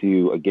lean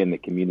into, again, the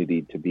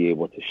community to be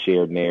able to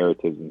share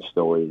narratives and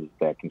stories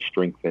that can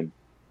strengthen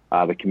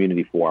the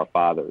community for our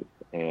fathers.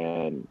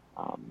 And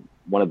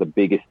one of the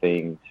biggest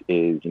things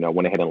is, I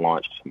went ahead and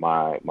launched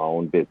my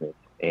own business,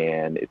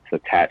 and it's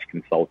attached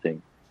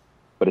consulting,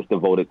 but it's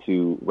devoted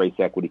to race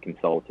equity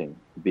consulting,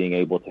 being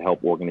able to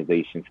help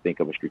organizations think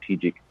of a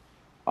strategic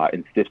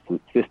and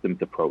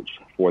systems approach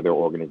for their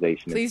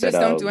organization. Please just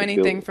don't do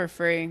anything for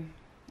free.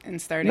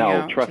 and starting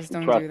out. Trust me.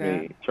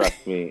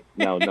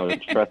 No,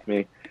 trust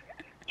me.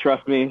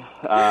 Trust me.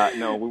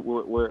 No,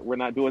 we're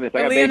not doing this.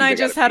 Lee and I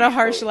just had a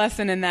harsh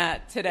lesson in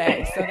that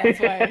today, so that's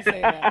why I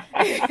say that.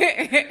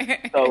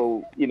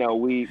 So,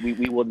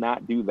 we will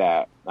not do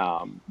that.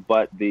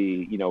 But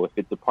if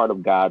it's a part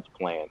of God's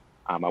plan,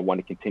 I want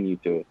to continue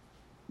to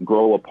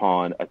grow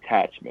upon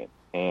attachment.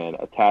 And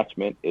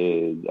attachment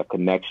is a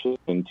connection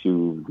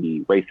to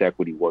the race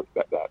equity work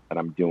that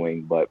I'm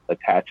doing. But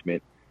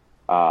attachment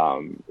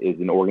is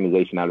an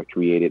organization I've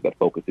created that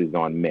focuses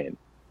on men.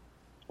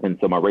 And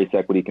so my race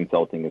equity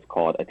consulting is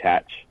called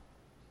Attach.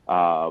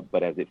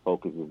 But as it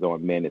focuses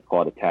on men, it's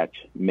called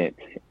Attachment,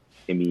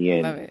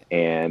 MEN. Love it.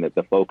 And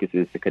the focus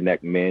is to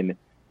connect men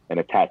and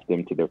attach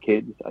them to their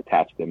kids,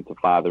 attach them to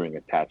fathering,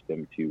 attach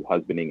them to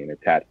husbanding, and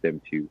attach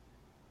them to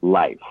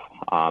life,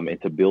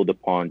 and to build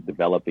upon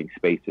developing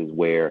spaces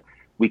where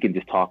we can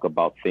just talk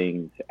about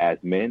things as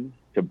men,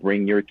 to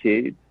bring your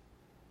kids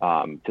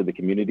to the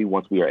community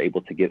once we are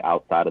able to get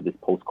outside of this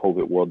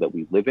post-COVID world that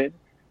we live in.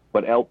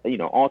 But,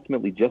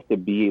 ultimately just to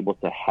be able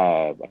to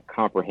have a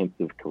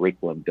comprehensive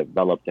curriculum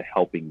developed to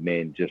helping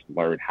men just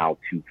learn how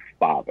to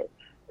father.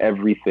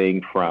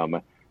 Everything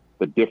from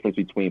the difference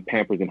between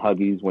Pampers and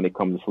Huggies when it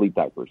comes to sleep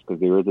diapers, because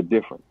there is a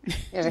difference.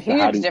 There's a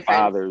huge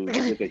difference.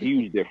 There's a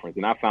huge difference,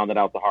 and I found it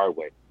out the hard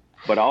way.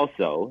 But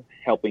also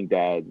helping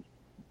dads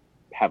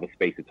have a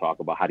space to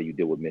talk about how do you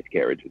deal with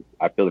miscarriages.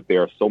 I feel that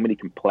there are so many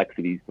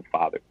complexities to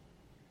fathers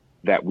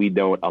that we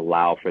don't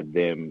allow for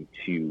them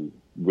to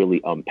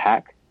really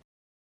unpack,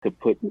 to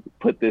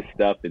put this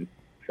stuff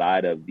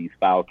inside of these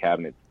file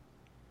cabinets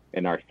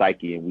in our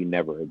psyche, and we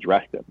never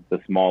address them. The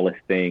smallest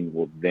thing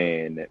will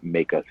then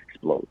make us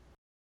explode.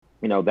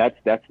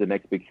 That's the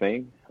next big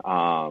thing.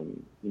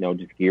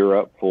 Just gear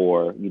up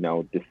for,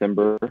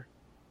 December.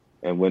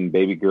 And when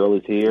baby girl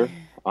is here,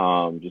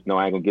 just know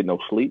I ain't gonna get no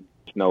sleep.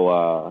 I'm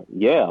gonna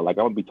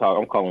be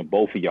talking. I'm calling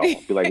both of y'all.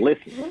 Be like,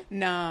 listen.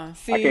 Nah,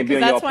 see, I can't be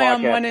on that's y'all why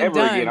I'm podcast one and ever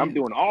done. again. I'm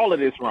doing all of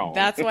this wrong.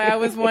 That's why I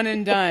was one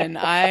and done.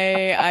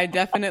 I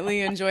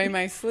definitely enjoy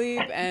my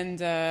sleep,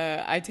 and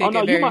I take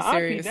it very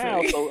seriously.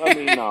 Now, so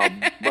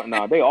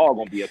they all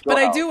gonna be a throw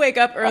But I out. do wake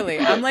up early.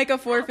 I'm like a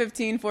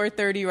 4:15,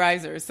 4:30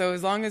 riser. So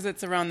as long as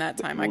it's around that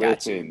time, I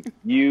got you. Listen,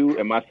 you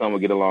and my son will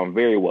get along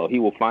very well. He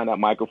will find that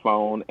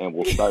microphone and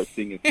we'll start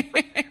singing.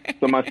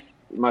 So my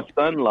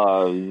son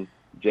loves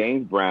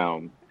James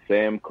Brown,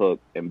 Sam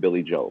Cooke, and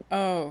Billy Joel.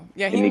 Oh,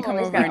 yeah, he can come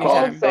over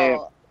anytime. anytime.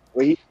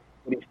 He's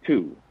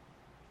 2.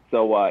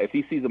 So if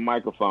he sees a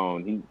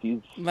microphone, he's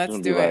Let's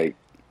gonna do be it. like,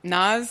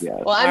 Nas? Yeah.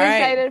 Well, I'm All right.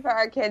 excited for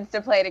our kids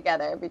to play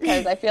together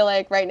because I feel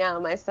like right now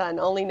my son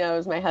only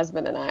knows my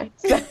husband and I.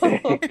 So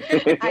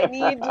I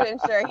need to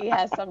ensure he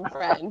has some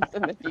friends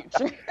in the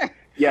future.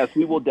 Yes,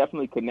 we will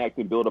definitely connect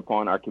and build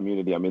upon our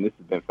community. I mean, this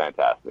has been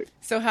fantastic.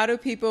 So how do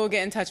people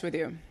get in touch with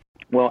you?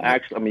 Well,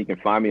 actually, you can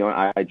find me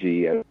on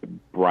IG at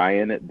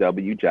Brian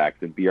W.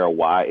 Jackson,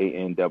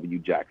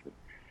 BRYANW Jackson.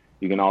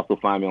 You can also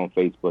find me on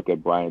Facebook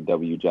at Brian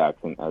W.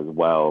 Jackson as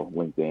well,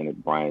 LinkedIn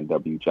at Brian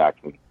W.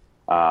 Jackson.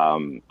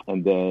 And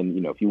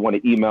then, if you want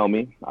to email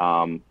me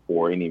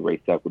for any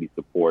race equity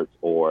supports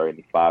or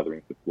any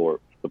fathering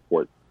supports,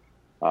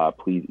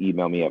 please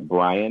email me at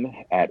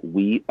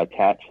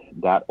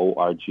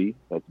brian@weattach.org.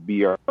 That's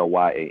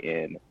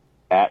BRYAN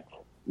at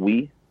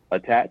weattach.org.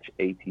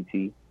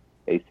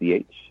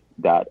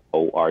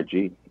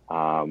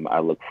 I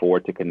look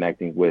forward to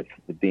connecting with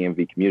the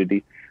DMV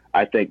community.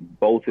 I thank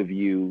both of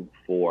you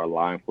for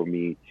allowing for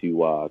me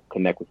to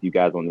connect with you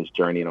guys on this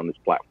journey and on this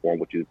platform,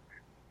 which is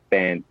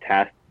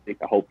fantastic.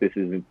 I hope this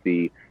isn't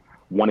the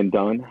one and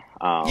done,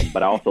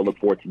 but I also look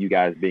forward to you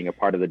guys being a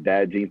part of the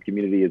Dad Jeans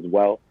community as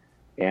well.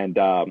 And,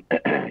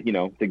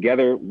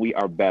 together we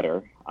are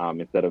better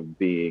instead of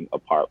being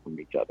apart from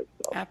each other.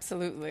 So.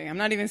 Absolutely. I'm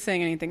not even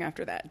saying anything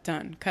after that.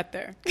 Done. Cut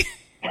there.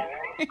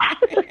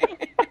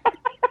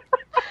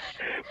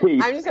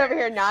 I'm just over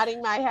here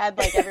nodding my head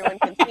like everyone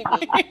can see me.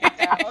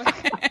 So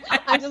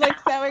I'm just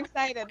so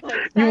excited.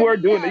 You were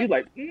doing it. You're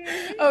like,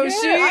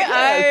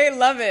 I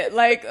love it.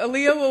 Like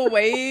Aaliyah will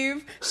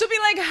wave. She'll be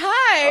like,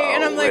 hi.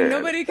 And I'm like,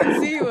 nobody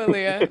can see you,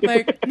 Aaliyah.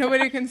 Like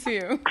nobody can see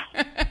you.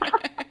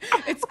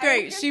 It's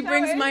great. She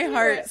brings my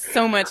heart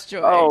so much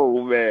joy.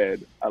 Oh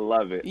man. I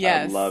love it.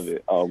 Yes. I love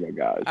it. Oh my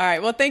gosh. All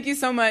right. Well, thank you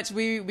so much.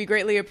 We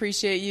greatly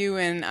appreciate you,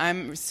 and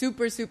I'm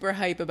super, super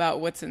hype about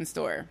what's in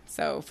store.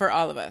 So for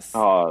all of us,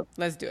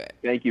 let's do it.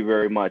 Thank you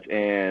very much.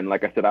 And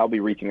like I said, I'll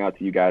be reaching out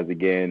to you guys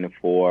again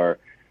for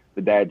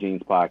the Dad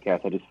Jeans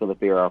podcast. I just feel that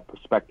there are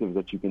perspectives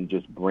that you can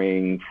just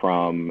bring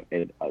from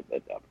a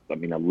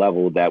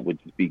level that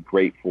would just be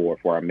great for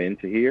our men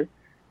to hear.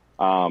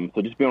 So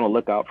just be on the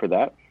lookout for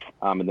that.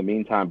 In the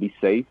meantime, be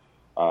safe,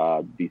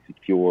 be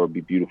secure,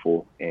 be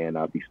beautiful, and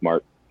be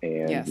smart.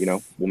 And,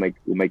 yes. We'll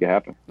make it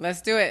happen.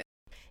 Let's do it.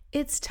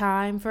 It's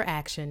time for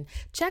action.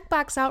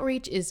 Checkbox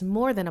Outreach is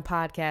more than a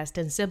podcast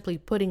and simply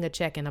putting a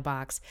check in a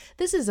box.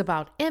 This is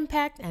about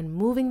impact and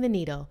moving the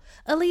needle.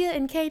 Aaliyah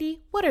and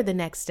Katie, what are the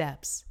next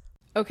steps?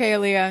 Okay,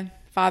 Aaliyah,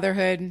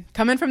 fatherhood.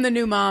 Coming from the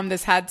new mom,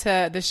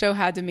 the show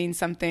had to mean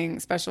something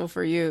special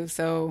for you.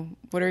 So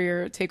what are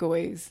your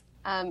takeaways?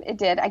 It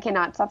did. I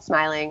cannot stop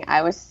smiling.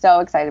 I was so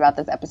excited about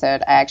this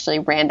episode. I actually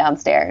ran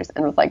downstairs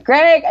and was like,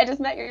 Greg, I just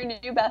met your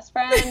new best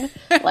friend.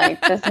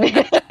 Like, this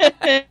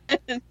man,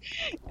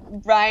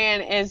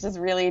 Brian is just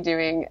really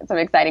doing some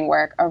exciting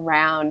work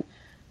around,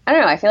 I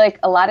don't know, I feel like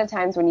a lot of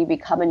times when you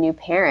become a new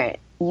parent,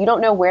 you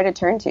don't know where to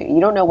turn to. You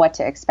don't know what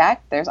to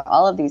expect. There's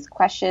all of these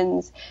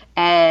questions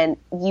and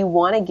you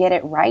want to get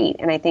it right.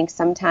 And I think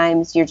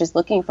sometimes you're just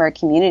looking for a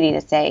community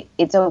to say,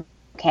 it's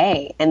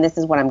okay, and this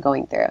is what I'm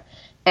going through.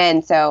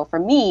 And so for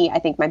me, I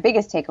think my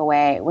biggest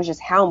takeaway was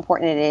just how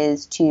important it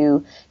is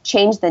to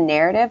change the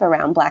narrative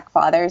around Black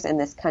fathers in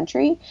this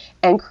country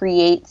and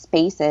create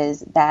spaces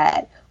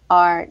that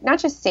are not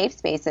just safe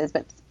spaces,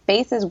 but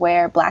spaces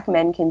where Black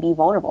men can be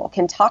vulnerable,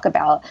 can talk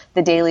about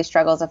the daily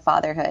struggles of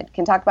fatherhood,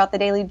 can talk about the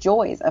daily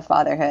joys of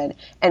fatherhood,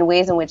 and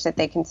ways in which that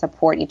they can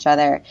support each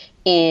other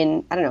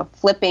in, I don't know,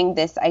 flipping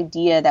this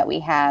idea that we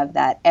have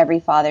that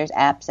every father's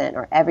absent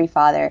or every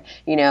father,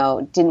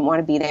 didn't want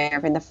to be there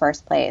in the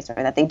first place, or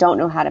that they don't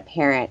know how to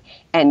parent,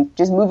 and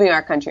just moving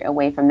our country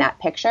away from that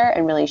picture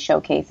and really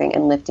showcasing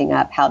and lifting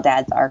up how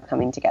dads are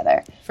coming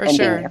together. For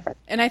sure.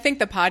 And I think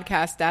the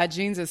podcast Dad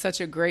Jeans is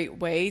such a great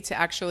way to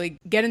actually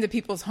get into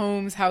people's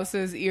homes,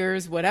 houses,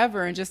 ears,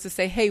 whatever, and just to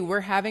say, hey,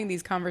 we're having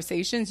these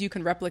conversations. You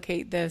can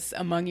replicate this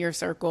among your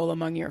circle,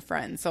 among your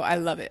friends. So I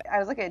love it. I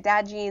was looking at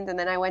Dad Jeans, and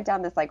then I went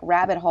down this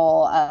rabbit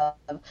hole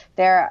of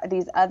there are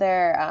these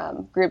other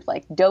groups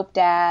like Dope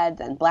Dads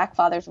and Black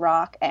Fathers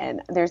Rock,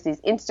 and there's these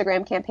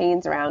Instagram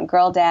campaigns around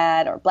Girl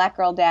Dad or Black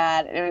Girl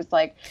Dad, and it was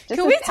like, just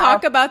can we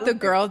talk about the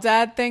Girl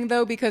Dad thing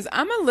though? Because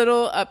I'm a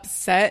little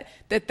upset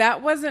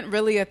that wasn't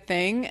really a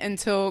thing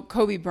until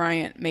Kobe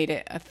Bryant made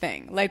it a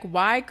thing. Like,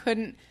 why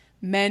couldn't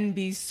men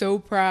be so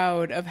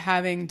proud of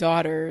having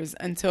daughters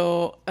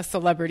until a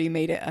celebrity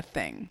made it a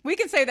thing? We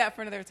can say that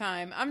for another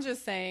time. I'm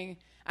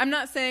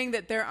not saying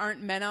that there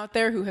aren't men out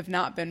there who have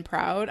not been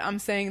proud. I'm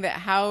saying that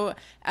how,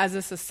 as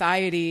a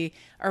society,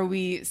 are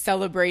we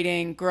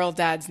celebrating girl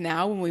dads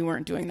now when we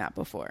weren't doing that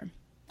before?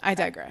 I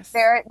digress.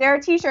 There are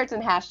T-shirts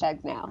and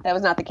hashtags now. That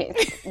was not the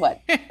case, 2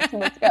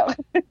 months ago?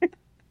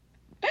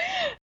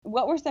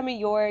 What were some of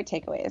your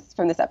takeaways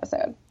from this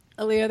episode?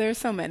 Aaliyah, there's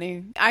so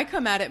many. I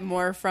come at it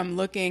more from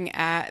looking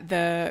at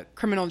the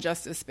criminal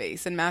justice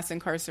space and mass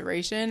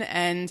incarceration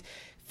and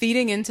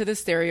feeding into the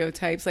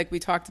stereotypes like we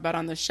talked about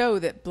on the show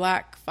that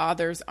Black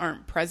fathers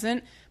aren't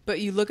present, but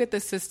you look at the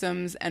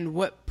systems and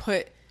what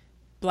put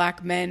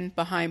Black men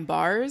behind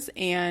bars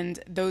and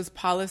those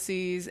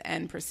policies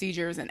and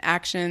procedures and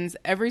actions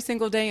every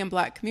single day in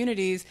Black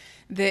communities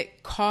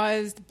that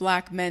caused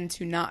Black men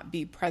to not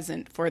be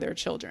present for their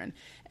children.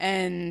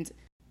 And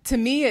to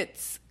me,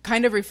 it's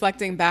kind of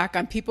reflecting back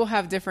on, people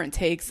have different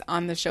takes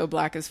on the show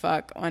Black as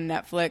Fuck on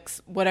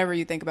Netflix. Whatever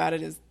you think about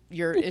it is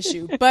your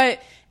issue.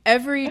 But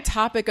every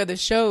topic of the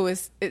show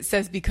it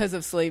says because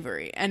of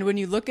slavery. And when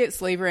you look at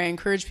slavery, I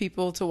encourage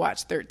people to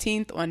watch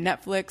 13th on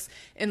Netflix,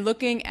 and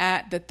looking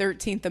at the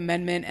 13th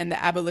Amendment and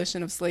the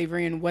abolition of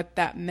slavery and what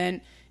that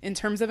meant in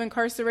terms of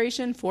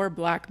incarceration for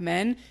Black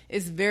men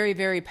is very,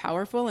 very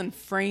powerful and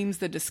frames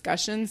the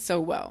discussion so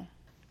well.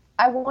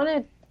 I want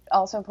to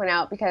also point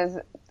out, because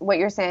what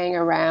you're saying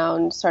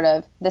around sort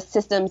of the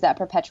systems that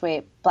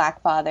perpetuate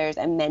Black fathers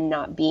and men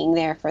not being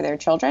there for their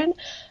children,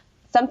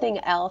 something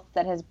else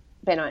that has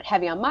been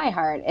heavy on my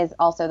heart is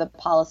also the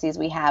policies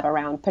we have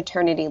around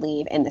paternity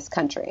leave in this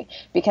country,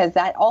 because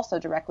that also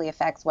directly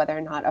affects whether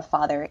or not a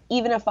father,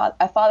 even a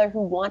father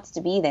who wants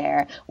to be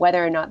there,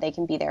 whether or not they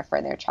can be there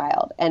for their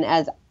child. And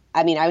I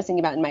was thinking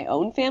about in my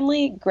own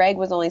family, Greg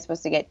was only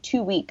supposed to get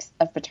 2 weeks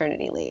of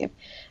paternity leave.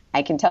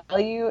 I can tell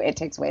you it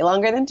takes way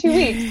longer than 2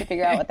 weeks to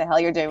figure out what the hell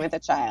you're doing with a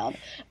child.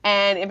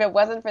 And if it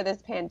wasn't for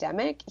this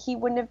pandemic, he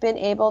wouldn't have been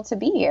able to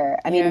be here.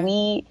 I mean,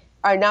 we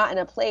are not in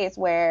a place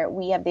where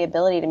we have the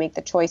ability to make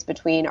the choice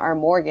between our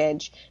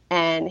mortgage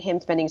and him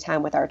spending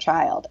time with our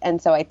child.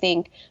 And so I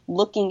think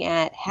looking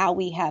at how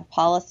we have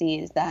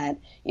policies that,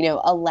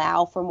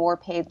 allow for more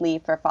paid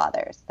leave for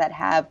fathers, that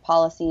have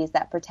policies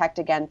that protect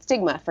against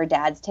stigma for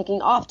dads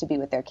taking off to be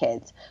with their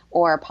kids,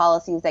 or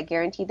policies that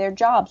guarantee their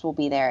jobs will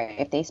be there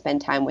if they spend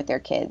time with their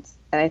kids.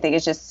 And I think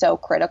it's just so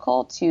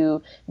critical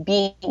to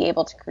being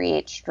able to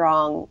create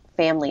strong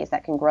families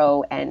that can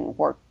grow and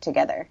work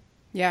together.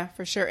 Yeah,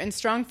 for sure. And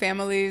strong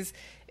families,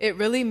 it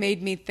really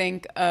made me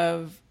think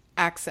of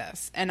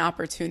access and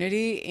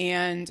opportunity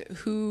and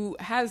who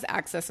has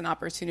access and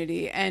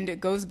opportunity. And it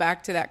goes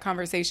back to that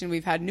conversation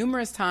we've had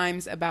numerous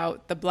times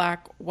about the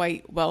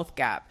Black-white wealth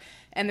gap.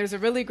 And there's a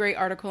really great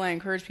article, I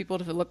encourage people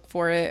to look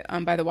for it,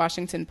 by the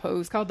Washington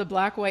Post, called The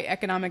Black-White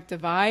Economic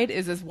Divide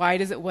is as Wide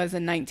as It Was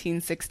in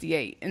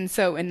 1968. And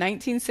so in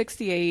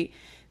 1968,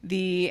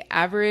 the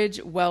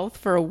average wealth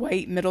for a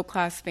white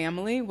middle-class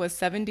family was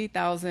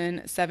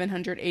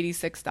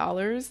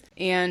 $70,786,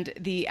 and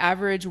the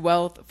average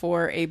wealth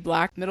for a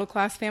Black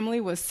middle-class family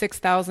was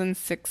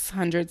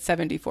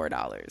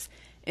 $6,674.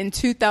 In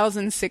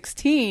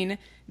 2016,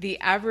 the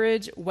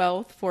average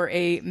wealth for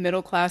a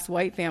middle-class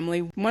white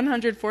family,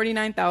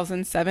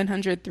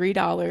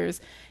 $149,703,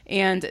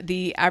 and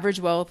the average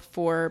wealth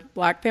for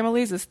Black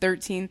families is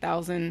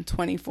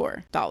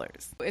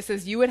 $13,024. It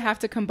says you would have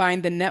to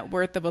combine the net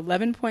worth of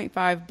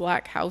 11.5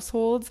 Black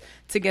households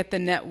to get the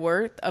net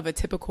worth of a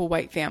typical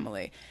white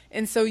family.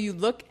 And so you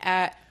look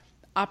at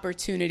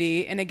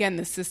opportunity and, again,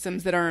 the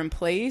systems that are in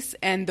place,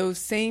 and those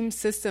same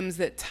systems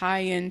that tie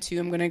into,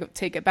 I'm going to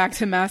take it back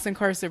to mass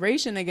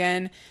incarceration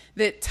again,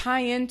 that tie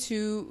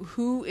into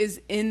who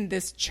is in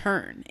this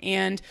churn.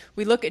 And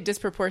we look at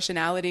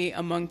disproportionality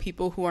among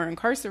people who are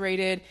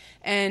incarcerated.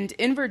 And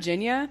in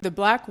Virginia, the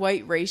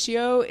Black-white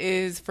ratio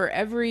is for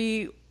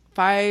every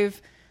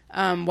 5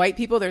 white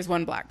people, there's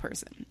 1 Black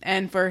person.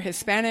 And for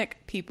Hispanic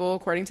people,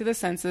 according to the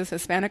census,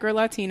 Hispanic or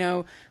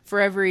Latino, for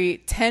every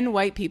 10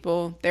 white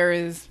people, there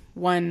is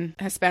 1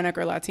 Hispanic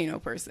or Latino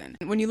person.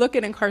 When you look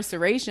at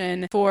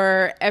incarceration,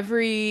 for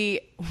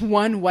every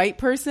 1 white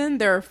person,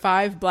 there are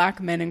 5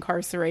 Black men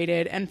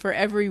incarcerated. And for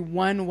every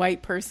 1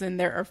 white person,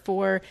 there are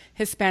 4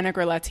 Hispanic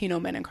or Latino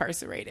men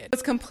incarcerated.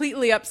 It's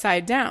completely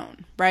upside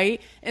down,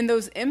 right? And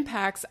those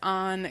impacts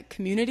on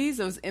communities,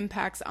 those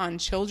impacts on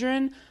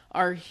children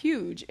are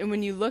huge. And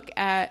when you look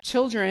at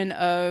children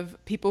of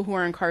people who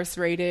are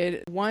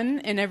incarcerated, 1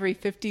 in every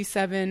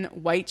 57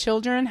 white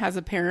children has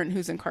a parent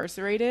who's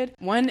incarcerated.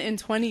 1 in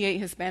 28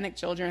 Hispanic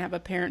children have a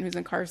parent who's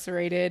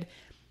incarcerated.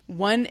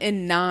 1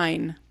 in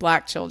 9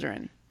 Black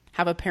children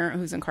have a parent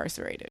who's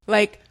incarcerated.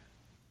 Like,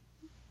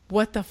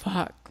 what the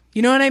fuck?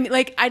 You know what I mean?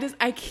 Like,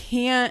 I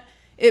can't.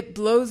 It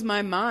blows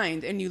my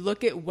mind. And you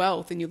look at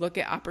wealth and you look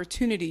at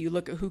opportunity, you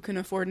look at who can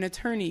afford an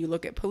attorney, you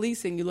look at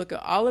policing, you look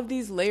at all of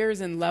these layers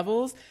and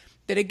levels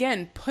that,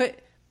 again, put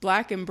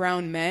Black and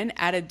brown men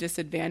at a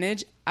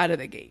disadvantage out of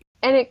the gate.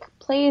 And it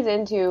plays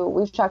into,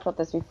 we've talked about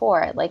this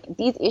before, like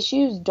these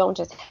issues don't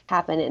just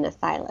happen in a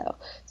silo.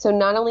 So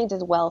not only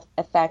does wealth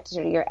affect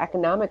sort of your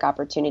economic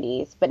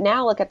opportunities, but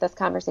now look at this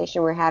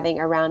conversation we're having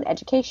around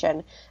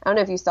education. I don't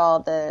know if you saw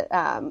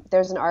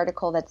there's an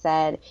article that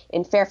said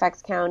in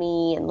Fairfax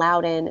County and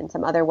Loudoun and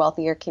some other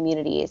wealthier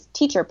communities,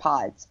 teacher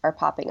pods are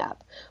popping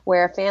up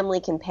where a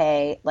family can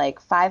pay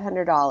like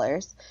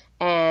 $500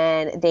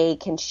 and they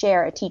can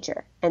share a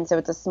teacher. And so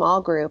it's a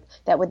small group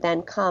that would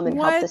then come and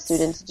help the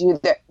students do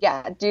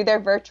their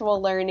virtual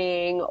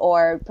learning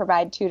or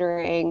provide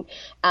tutoring,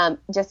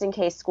 just in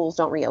case schools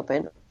don't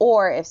reopen,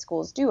 or if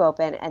schools do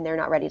open and they're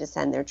not ready to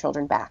send their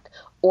children back,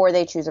 or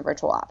they choose a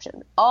virtual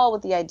option, all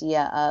with the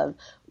idea of,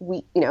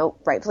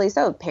 rightfully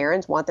so,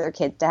 parents want their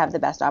kids to have the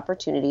best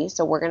opportunity.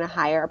 So we're going to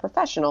hire a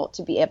professional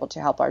to be able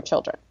to help our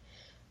children.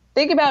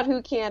 Think about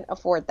who can't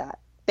afford that.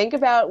 Think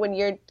about when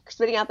you're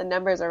spitting out the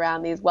numbers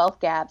around these wealth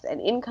gaps and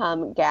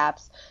income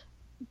gaps,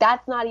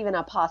 that's not even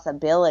a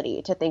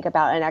possibility to think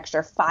about an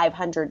extra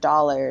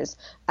 $500.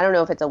 I don't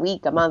know if it's a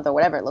week, a month, or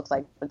whatever it looks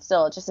like, but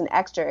still, it's just an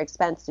extra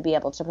expense to be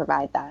able to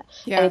provide that.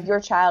 Yeah. And if your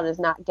child is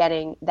not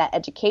getting that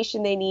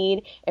education they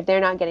need, if they're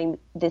not getting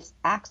this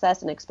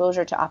access and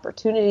exposure to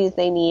opportunities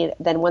they need,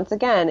 then once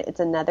again, it's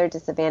another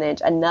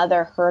disadvantage,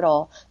 another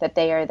hurdle that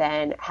they are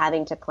then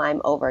having to climb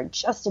over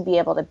just to be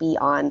able to be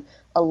on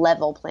a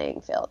level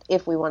playing field,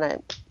 if we want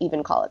to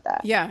even call it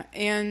that. Yeah.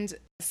 And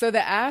so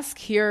the ask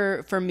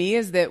here for me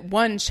is that,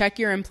 1, check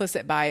your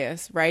implicit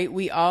bias, right?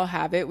 We all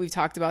have it. We've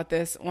talked about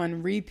this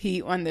on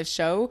repeat on this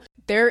show.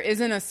 There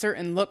isn't a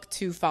certain look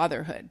to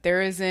fatherhood.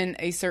 There isn't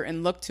a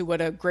certain look to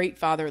what a great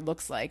father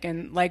looks like.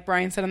 And like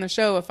Brian said on the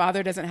show, a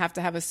father doesn't have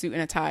to have a suit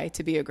and a tie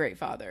to be a great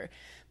father.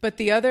 But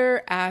the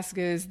other ask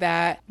is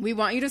that we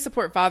want you to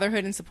support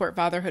fatherhood and support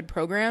fatherhood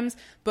programs,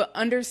 but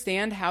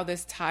understand how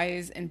this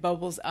ties and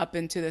bubbles up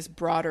into this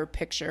broader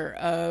picture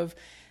of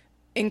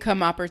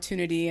income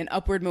opportunity and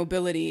upward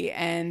mobility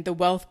and the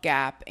wealth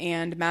gap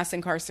and mass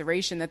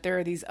incarceration, that there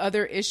are these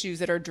other issues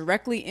that are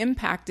directly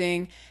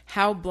impacting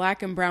how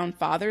Black and brown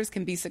fathers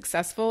can be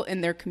successful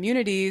in their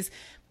communities,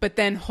 but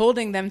then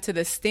holding them to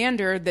the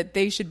standard that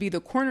they should be the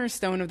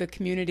cornerstone of the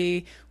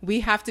community. We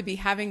have to be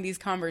having these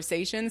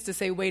conversations to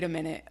say, wait a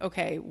minute,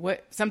 okay,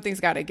 something's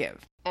got to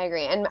give. I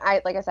agree. And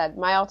like I said,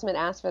 my ultimate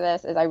ask for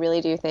this is I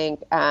really do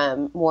think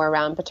more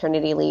around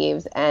paternity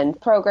leaves and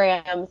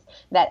programs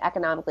that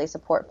economically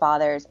support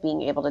fathers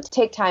being able to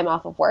take time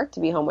off of work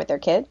to be home with their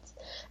kids.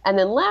 And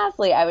then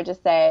lastly, I would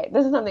just say,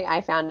 this is something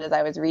I found as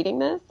I was reading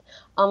this.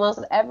 Almost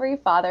every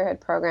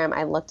fatherhood program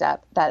I looked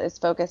up that is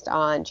focused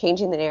on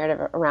changing the narrative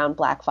around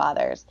Black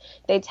fathers,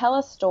 they tell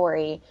a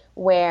story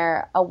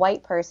where a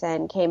white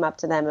person came up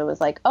to them and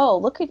was like, oh,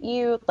 look at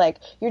you, like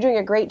you're doing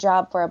a great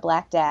job for a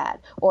Black dad.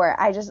 Or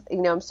I just,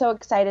 I'm so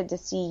excited to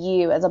see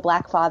you as a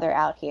Black father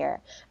out here.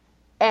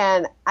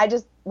 And I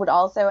just would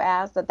also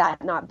ask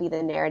that not be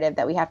the narrative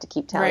that we have to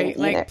keep telling right,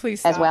 either, like, please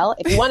stop. As well.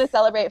 If you want to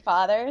celebrate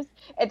fathers,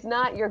 it's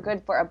not you're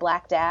good for a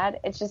Black dad.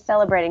 It's just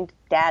celebrating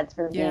dads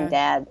for being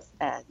dads.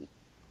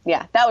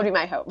 Yeah, that would be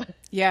my hope.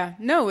 Yeah,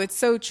 no, it's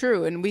so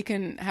true. And we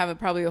can have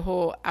probably a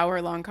whole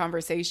hour-long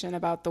conversation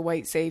about the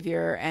white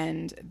savior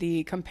and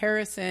the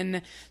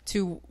comparison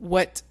to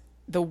what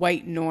the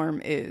white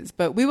norm is.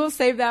 But we will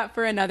save that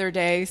for another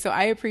day. So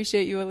I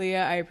appreciate you,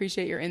 Aaliyah. I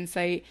appreciate your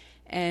insight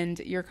and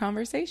your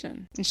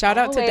conversation. And shout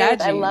out to Dad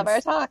Jeans. I love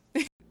our talk.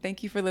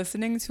 Thank you for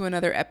listening to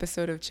another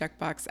episode of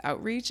Checkbox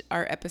Outreach.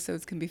 Our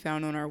episodes can be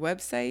found on our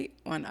website,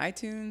 on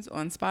iTunes,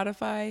 on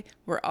Spotify.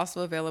 We're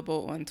also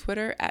available on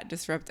Twitter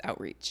 @Disrupt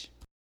Outreach.